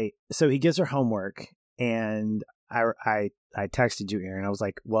 Anyway, so he gives her homework, and I texted you, Aaron. I was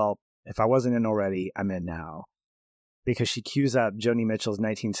like, well, if I wasn't in already, I'm in now. Because she cues up Joni Mitchell's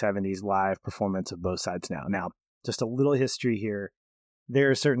 1970s live performance of Both Sides Now. Now, just a little history here.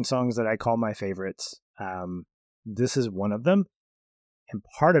 There are certain songs that I call my favorites. This is one of them. And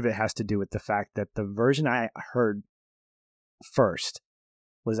part of it has to do with the fact that the version I heard first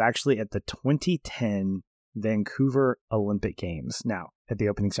was actually at the 2010 Vancouver Olympic Games. Now, at the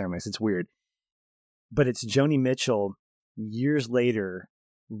opening ceremonies, it's weird. But it's Joni Mitchell years later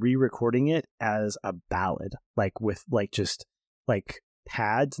re-recording it as a ballad, like with just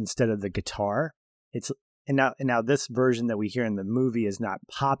pads instead of the guitar. And now this version that we hear in the movie is not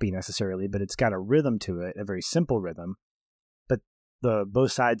poppy necessarily, but it's got a rhythm to it, a very simple rhythm. But the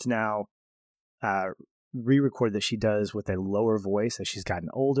Both Sides Now re-record that she does with a lower voice as she's gotten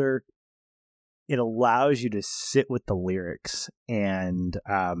older, it allows you to sit with the lyrics. And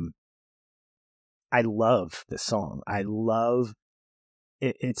I love this song. I love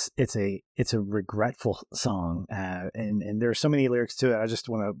it. It's a regretful song, and there are so many lyrics to it. I just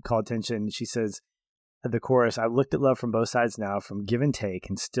want to call attention. She says at the chorus, "I've looked at love from both sides now, from give and take,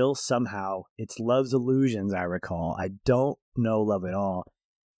 and still somehow it's love's illusions I recall. I don't know love at all.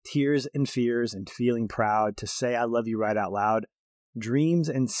 Tears and fears and feeling proud to say I love you right out loud. Dreams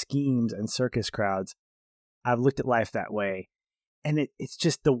and schemes and circus crowds. I've looked at life that way." And it's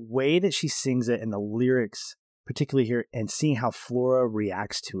just the way that she sings it and the lyrics, particularly here, and seeing how Flora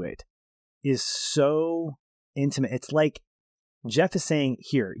reacts to it is so intimate. It's like Jeff is saying,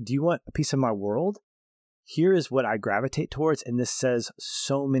 here, do you want a piece of my world? Here is what I gravitate towards. And this says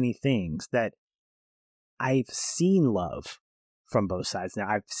so many things that I've seen love from both sides. Now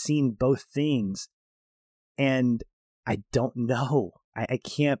I've seen both things, and I don't know. I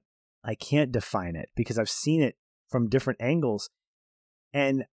can't define it because I've seen it from different angles.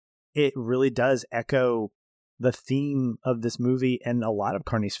 And it really does echo the theme of this movie and a lot of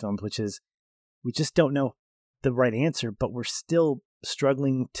Carney's films, which is we just don't know the right answer, but we're still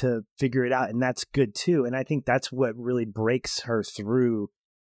struggling to figure it out. And that's good too. And I think that's what really breaks her through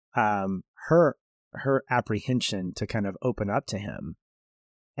her apprehension to kind of open up to him.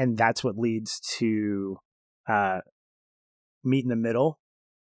 And that's what leads to Meet in the Middle,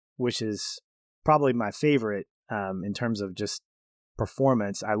 which is probably my favorite in terms of just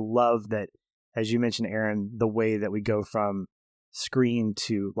performance. I love that, as you mentioned, Aaron, the way that we go from screen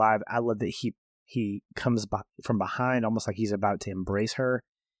to live. I love that he comes from behind, almost like he's about to embrace her.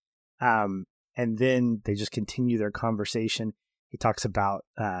 And then they just continue their conversation. He talks about,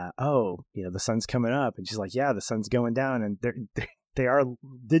 the sun's coming up. And she's like, yeah, the sun's going down. And they are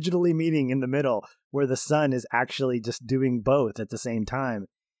digitally meeting in the middle where the sun is actually just doing both at the same time.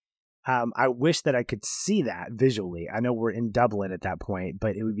 I wish that I could see that visually. I know we're in Dublin at that point,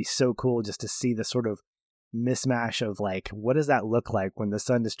 but it would be so cool just to see the sort of mismatch of like, what does that look like when the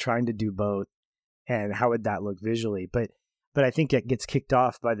sun is trying to do both, and how would that look visually? But I think it gets kicked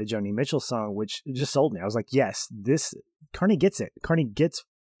off by the Joni Mitchell song, which just sold me. I was like, yes, Carney gets it. Carney gets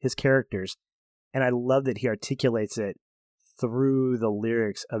his characters. And I love that he articulates it through the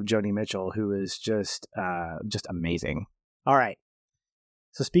lyrics of Joni Mitchell, who is just amazing. All right.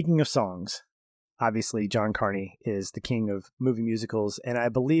 So speaking of songs, obviously John Carney is the king of movie musicals. And I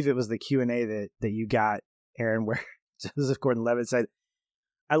believe it was the Q&A that you got, Aaron, where Joseph Gordon-Levitt said,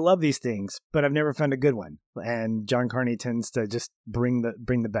 I love these things, but I've never found a good one. And John Carney tends to just bring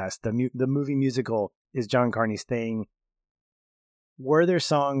the best. The movie musical is John Carney's thing. Were there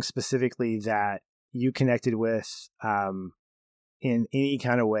songs specifically that you connected with in any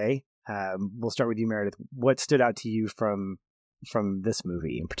kind of way? We'll start with you, Meredith. What stood out to you from this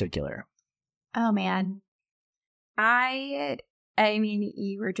movie in particular? Oh man, I mean,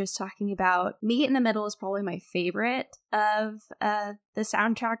 you were just talking about Meet in the Middle is probably my favorite of the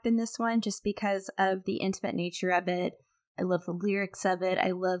soundtrack in this one, just because of the intimate nature of it. I love the lyrics of it.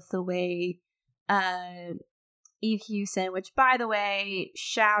 I love the way Eve Hewson, which, by the way,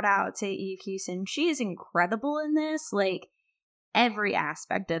 shout out to Eve Hewson. She is incredible in this, like every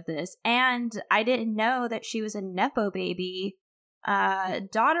aspect of this. And I didn't know that she was a Nepo baby,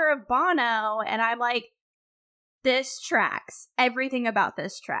 daughter of Bono, and I'm like, this tracks. Everything about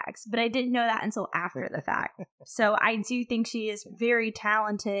this tracks. But I didn't know that until after the fact. So I do think she is very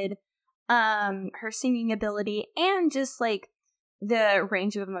talented. Her singing ability and just like the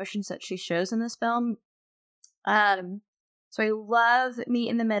range of emotions that she shows in this film. So I love Meet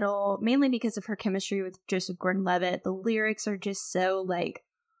in the Middle, mainly because of her chemistry with Joseph Gordon-Levitt. The lyrics are just so like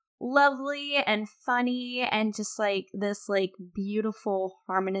lovely and funny, and just like this like beautiful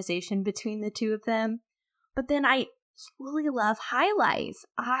harmonization between the two of them. But then I really love High Life.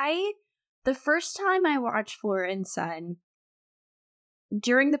 The first time I watched Flora and Son,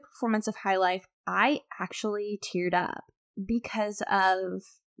 during the performance of High Life, I actually teared up because of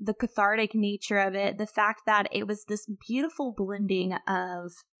the cathartic nature of it. The fact that it was this beautiful blending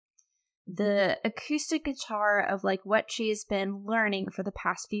of the acoustic guitar of like what she's been learning for the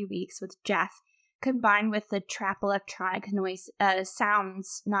past few weeks with Jeff, combined with the trap electronic noise,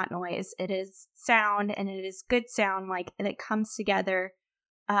 sounds, not noise, it is sound, and it is good sound, like, and it comes together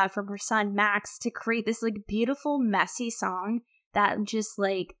from her son Max to create this like beautiful messy song that just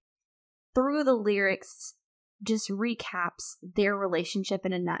like through the lyrics just recaps their relationship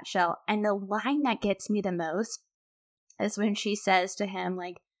in a nutshell. And the line that gets me the most is when she says to him,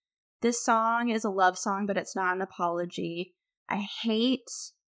 like, this song is a love song, but it's not an apology. I hate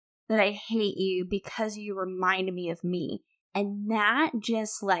that I hate you because you remind me of me. And that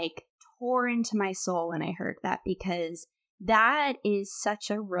just like tore into my soul when I heard that, because that is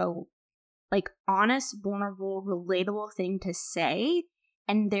such a like honest, vulnerable, relatable thing to say.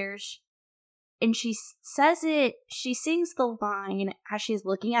 And she says it, she sings the line as she's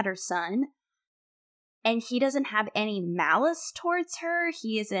looking at her son, and he doesn't have any malice towards her.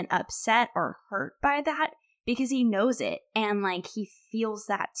 He isn't upset or hurt by that because he knows it, and like he feels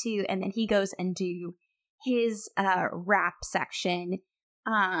that too. And then he goes and do his rap section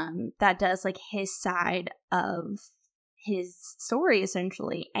that does like his side of his story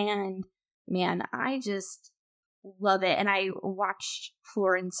essentially. And man, I just love it. And I watched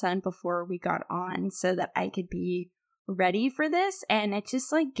Flora and Son before we got on so that I could be ready for this, and it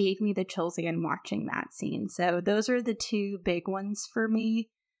just like gave me the chills again watching that scene. So those are the two big ones for me.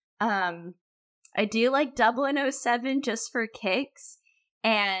 I do like 007 just for kicks,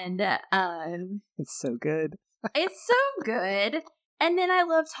 and it's so good. It's so good. And then I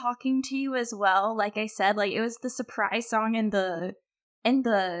love Talking to You as well. Like I said, like it was the surprise song in the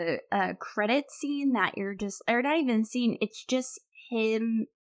credit scene that you're just, or not even scene, it's just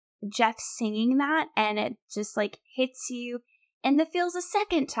Jeff singing that, and it just like hits you in the feels a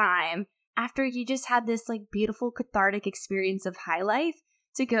second time after you just had this like beautiful cathartic experience of High Life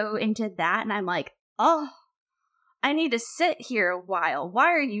to go into that. And I'm like, oh, I need to sit here a while.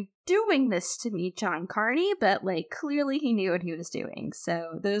 Why are you doing this to me, John Carney? But like clearly he knew what he was doing.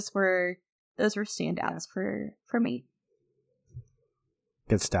 So those were standouts for me.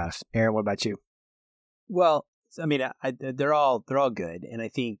 Good stuff. Aaron, what about you? Well, I mean, they're all good, and I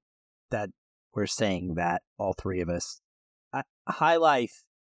think that we're saying that, all three of us. High Life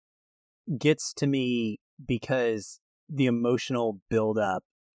gets to me because the emotional build up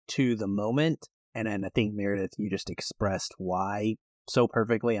to the moment, and I think, Meredith, you just expressed why so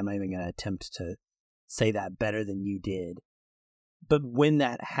perfectly. I'm not even going to attempt to say that better than you did. But when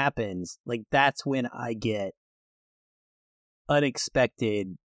that happens, like, that's when I get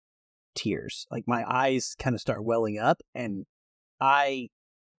unexpected tears. Like, my eyes kind of start welling up, and I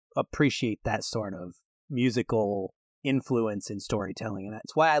appreciate that sort of musical influence in storytelling. And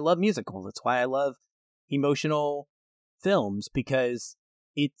that's why I love musicals. That's why I love emotional films, because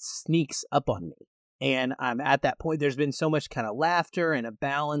it sneaks up on me. And I'm at that point. There's been so much kind of laughter and a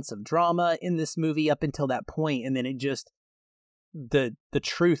balance of drama in this movie up until that point, and then it just, the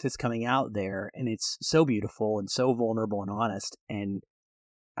truth is coming out there, and it's so beautiful and so vulnerable and honest, and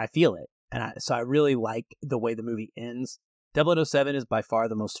I feel it. And so I really like the way the movie ends. 007 is by far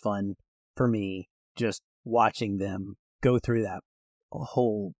the most fun for me, just watching them go through that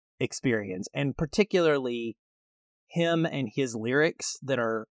whole experience, and particularly him and his lyrics that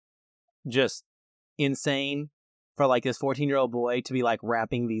are just insane for like this 14-year-old boy to be like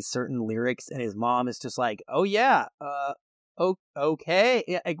rapping these certain lyrics, and his mom is just like, oh yeah,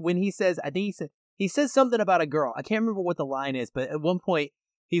 okay. Like when he says, I think he says something about a girl. I can't remember what the line is, but at one point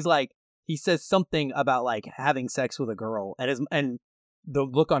he's like, he says something about like having sex with a girl, and the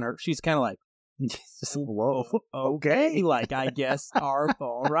look on her, she's kind of like, whoa, okay, like, I guess,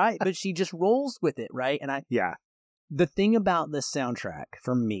 all right, but she just rolls with it, right? And the thing about this soundtrack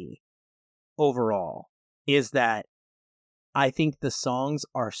for me overall is that I think the songs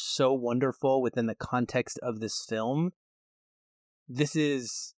are so wonderful within the context of this film.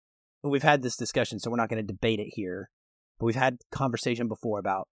 We've had this discussion, so we're not going to debate it here, but we've had conversation before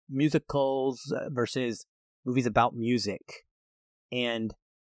about musicals versus movies about music. And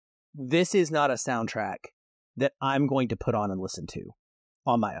this is not a soundtrack that I'm going to put on and listen to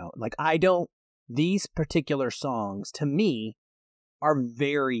on my own. Like, these particular songs, to me, are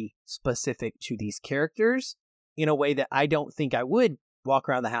very specific to these characters in a way that I don't think I would walk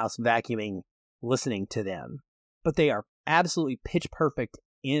around the house vacuuming, listening to them. But they are absolutely pitch perfect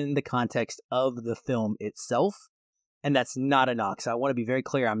in the context of the film itself. And that's not a knock. So I want to be very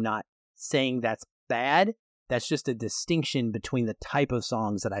clear. I'm not saying that's bad. That's just a distinction between the type of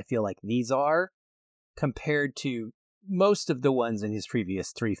songs that I feel like these are compared to most of the ones in his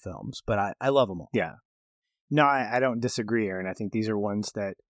previous three films. But I love them all. Yeah. No, I don't disagree, Aaron. I think these are ones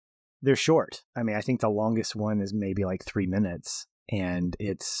that they're short. I mean, I think the longest one is maybe like 3 minutes, and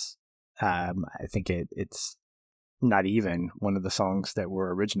it's, I think it's not even one of the songs that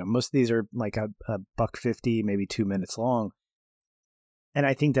were original. Most of these are like a $1.50, maybe 2 minutes long. And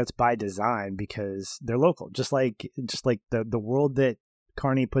I think that's by design because they're local, just like the world that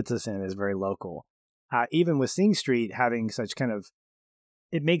Carney puts us in is very local. Even with Sing Street having such kind of,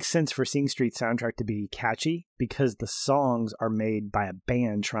 it makes sense for Sing Street soundtrack to be catchy because the songs are made by a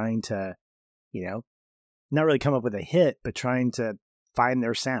band trying to, not really come up with a hit, but trying to find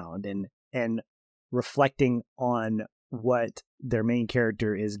their sound and reflecting on what their main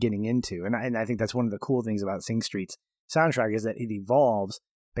character is getting into. And I think that's one of the cool things about Sing Street's soundtrack is that it evolves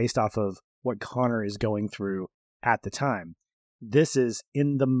based off of what Connor is going through at the time. This is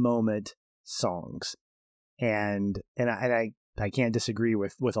in the moment songs. And I can't disagree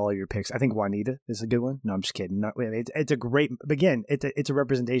with all of your picks. I think Juanita is a good one. No, I'm just kidding. It's a great, again, it's a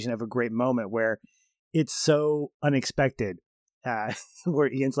representation of a great moment where it's so unexpected.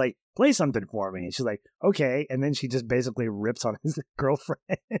 Where Ian's like, play something for me. And she's like, okay. And then she just basically rips on his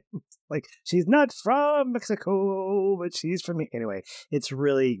girlfriend. Like, she's not from Mexico, but she's from me. Anyway, it's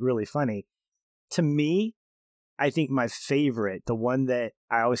really, really funny. To me, I think my favorite, the one that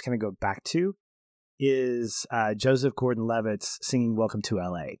I always kind of go back to, is Joseph Gordon-Levitt's singing Welcome to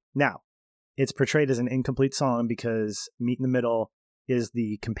LA. Now, it's portrayed as an incomplete song because Meet in the Middle is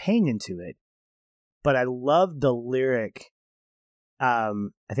the companion to it. But I love the lyric. I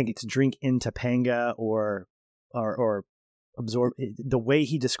think it's drink in Topanga or absorb, the way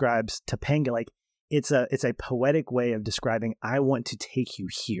he describes Topanga. Like it's a poetic way of describing, I want to take you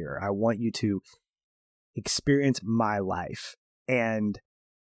here. I want you to experience my life. And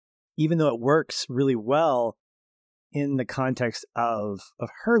even though it works really well in the context of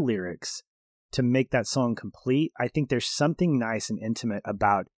her lyrics to make that song complete, I think there's something nice and intimate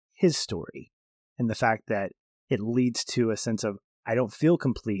about his story and the fact that it leads to a sense of, I don't feel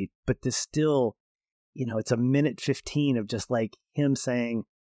complete, but this still, it's a minute 15 of just like him saying,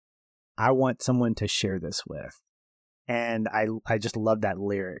 I want someone to share this with. And I just love that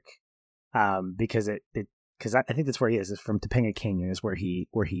lyric because because I think that's where he is. It's from Topanga Canyon is where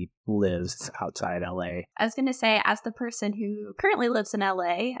he lives outside LA. I was going to say, as the person who currently lives in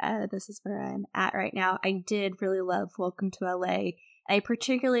LA, this is where I'm at right now. I did really love Welcome to LA. I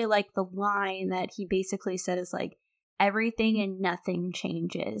particularly like the line that he basically said is like, everything and nothing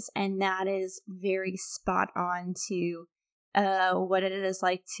changes. And that is very spot on to what it is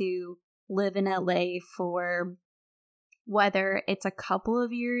like to live in LA for whether it's a couple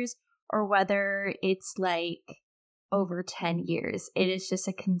of years or whether it's like over 10 years. It is just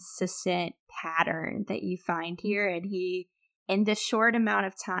a consistent pattern that you find here. And he, in the short amount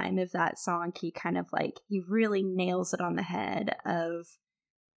of time of that song, he kind of like, he really nails it on the head of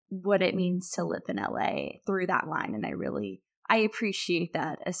what it means to live in LA through that line. And I appreciate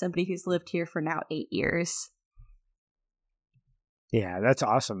that as somebody who's lived here for now 8 years. Yeah, that's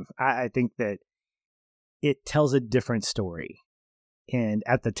awesome. I think that it tells a different story. And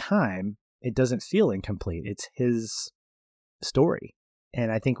at the time, it doesn't feel incomplete. It's his story.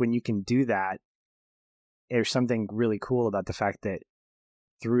 And I think when you can do that, there's something really cool about the fact that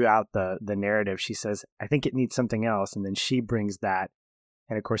throughout the narrative, she says, I think it needs something else. And then she brings that.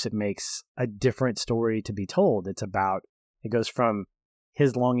 And of course, it makes a different story to be told. It goes from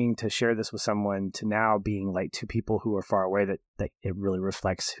his longing to share this with someone to now being like two people who are far away, that it really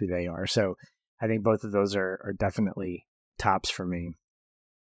reflects who they are. So I think both of those are definitely tops for me.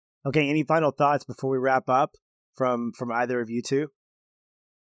 Okay, any final thoughts before we wrap up from either of you two?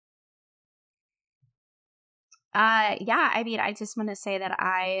 Yeah, I mean, I just want to say that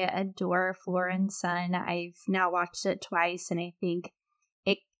I adore Flora and Son. I've now watched it twice, and I think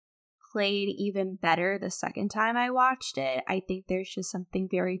it played even better the second time I watched it. I think there's just something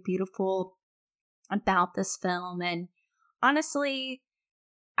very beautiful about this film, and honestly,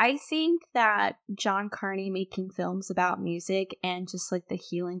 I think that John Carney making films about music and just like the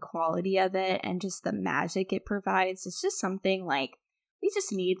healing quality of it and just the magic it provides, it's just something like we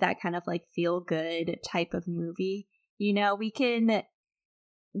just need that kind of like feel good type of movie. We can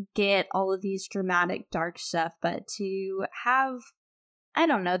get all of these dramatic, dark stuff, but to have, I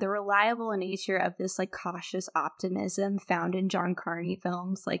don't know, the reliable nature of this like cautious optimism found in John Carney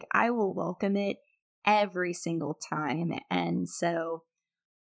films, like I will welcome it every single time. And so,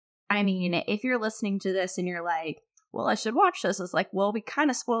 I mean, if you're listening to this and you're like, well, I should watch this, it's like, well, we kind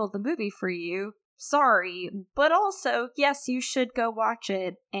of spoiled the movie for you. Sorry. But also, yes, you should go watch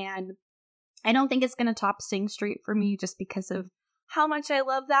it. And I don't think it's going to top Sing Street for me just because of how much I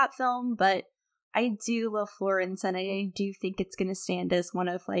love that film. But I do love Flora and Son. I do think it's going to stand as one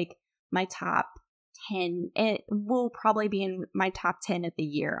of like my top 10. It will probably be in my top 10 of the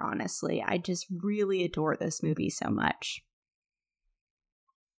year, honestly. I just really adore this movie so much.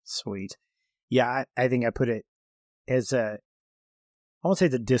 Sweet. Yeah, I think I put it as I won't say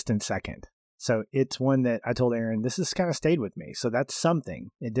the distant second. So it's one that I told Aaron, this has kind of stayed with me. So that's something.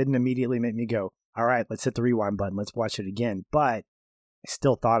 It didn't immediately make me go, all right, let's hit the rewind button. Let's watch it again. But I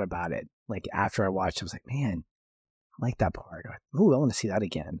still thought about it. Like after I watched, I was like, man, I like that part. Ooh, I want to see that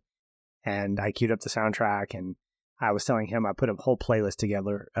again. And I queued up the soundtrack, and I was telling him I put a whole playlist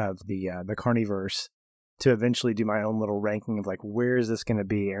together of the Carniverse to eventually do my own little ranking of like, where is this going to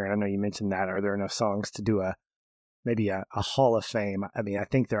be? Aaron, I know you mentioned that. Are there enough songs to do maybe a Hall of Fame? I mean, I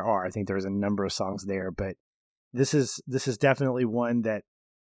think there are. I think there's a number of songs there, but this is definitely one that,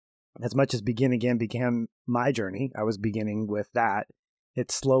 as much as Begin Again became my journey, I was beginning with that.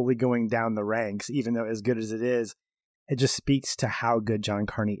 It's slowly going down the ranks, even though as good as it is, it just speaks to how good John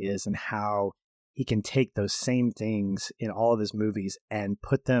Carney is and how he can take those same things in all of his movies and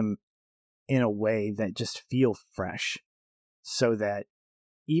put them in a way that just feel fresh, so that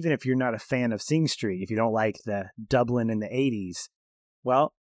even if you're not a fan of Sing Street, if you don't like the Dublin in the 80s,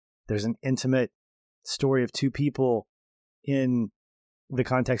 well, there's an intimate story of two people in the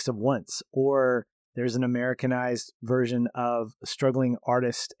context of Once, or there's an Americanized version of a struggling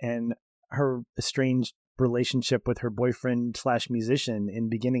artist and her estranged relationship with her boyfriend / musician in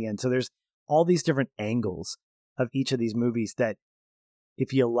Begin Again. So there's all these different angles of each of these movies that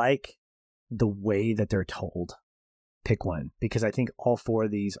if you like the way that they're told, pick one, because I think all four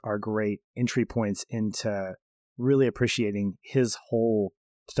of these are great entry points into really appreciating his whole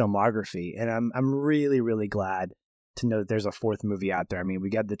filmography. And I'm really, really glad to know that there's a fourth movie out there. I mean, we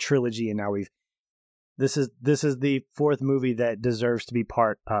got the trilogy, and now this is the fourth movie that deserves to be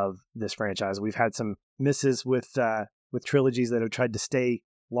part of this franchise. We've had some misses with trilogies that have tried to stay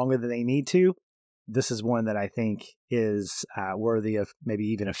longer than they need to. this is one that I think is worthy of maybe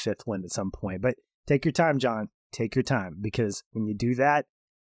even a fifth one at some point. But take your time, John. Take your time, because when you do that,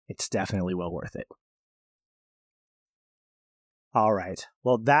 it's definitely well worth it. All right.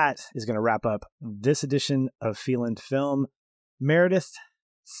 Well, that is going to wrap up this edition of Feelin' Film. Meredith,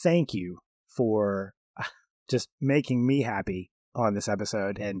 thank you for just making me happy on this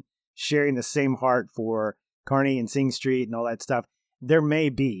episode and sharing the same heart for Carney and Sing Street and all that stuff. There may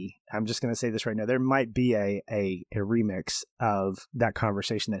be, I'm just going to say this right now, there might be a remix of that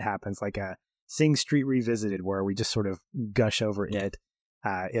conversation that happens, like a Sing Street Revisited, where we just sort of gush over it.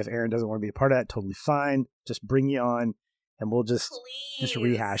 If Aaron doesn't want to be a part of that, totally fine. Just bring you on and we'll just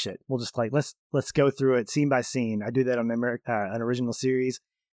rehash it. We'll just like, let's go through it scene by scene. I do that on an original series.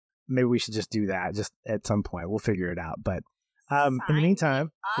 Maybe we should just do that just at some point. We'll figure it out. But in the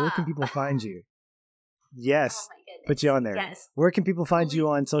meantime, where can people find you? Yes. Oh my goodness. Put you on there. Yes. Where can people find you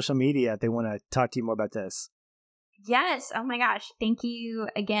on social media if they want to talk to you more about this? Yes. Oh my gosh. Thank you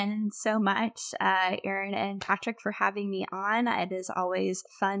again so much, Aaron and Patrick, for having me on. It is always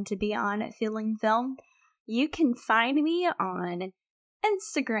fun to be on Feelin' Film. You can find me on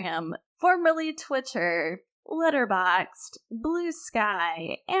Instagram, formerly Twitter, Letterboxd, Blue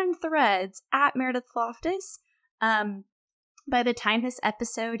Sky, and Threads at Meredith Loftus. By the time this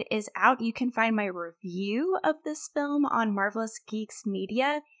episode is out, you can find my review of this film on Marvelous Geeks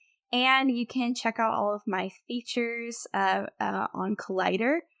Media, and you can check out all of my features on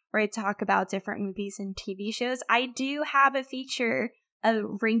Collider, where I talk about different movies and TV shows. I do have a feature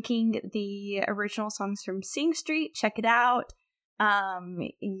ranking the original songs from Sing Street. Check it out.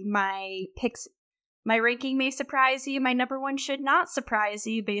 My ranking may surprise you. My number one should not surprise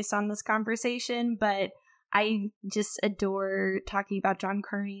you based on this conversation, but I just adore talking about John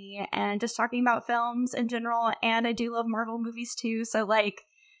Carney and just talking about films in general, and I do love Marvel movies too, so like,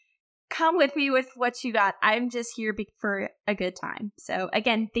 come with me with what you got. I'm just here for a good time. So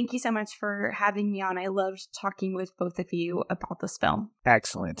again, thank you so much for having me on. I loved talking with both of you about this film.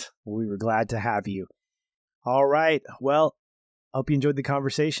 Excellent. We were glad to have you. All right. Well, hope you enjoyed the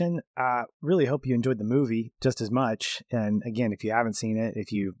conversation. Really hope you enjoyed the movie just as much. And again, if you haven't seen it,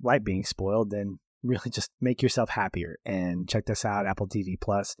 if you like being spoiled, then really just make yourself happier and check this out, Apple TV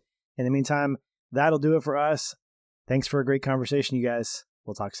Plus. In the meantime, that'll do it for us. Thanks for a great conversation, you guys.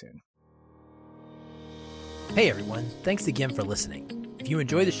 We'll talk soon. Hey everyone, thanks again for listening. If you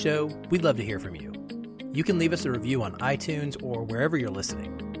enjoy the show, we'd love to hear from you. You can leave us a review on iTunes or wherever you're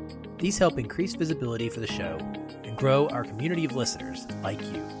listening. These help increase visibility for the show and grow our community of listeners like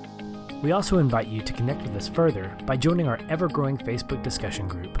you. We also invite you to connect with us further by joining our ever-growing Facebook discussion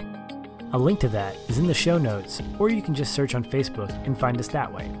group. A link to that is in the show notes, or you can just search on Facebook and find us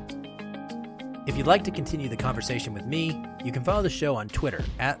that way. If you'd like to continue the conversation with me, you can follow the show on Twitter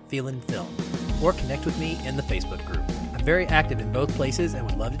 @FeelinFilm, or connect with me in the Facebook group. I'm very active in both places and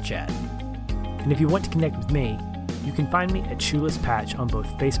would love to chat. And if you want to connect with me, you can find me at Shoeless Patch on both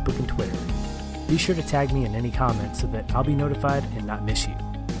Facebook and Twitter. Be sure to tag me in any comments so that I'll be notified and not miss you.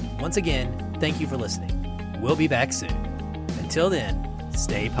 Once again, thank you for listening. We'll be back soon. Until then,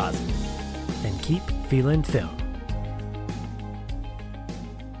 stay positive. And keep feeling film.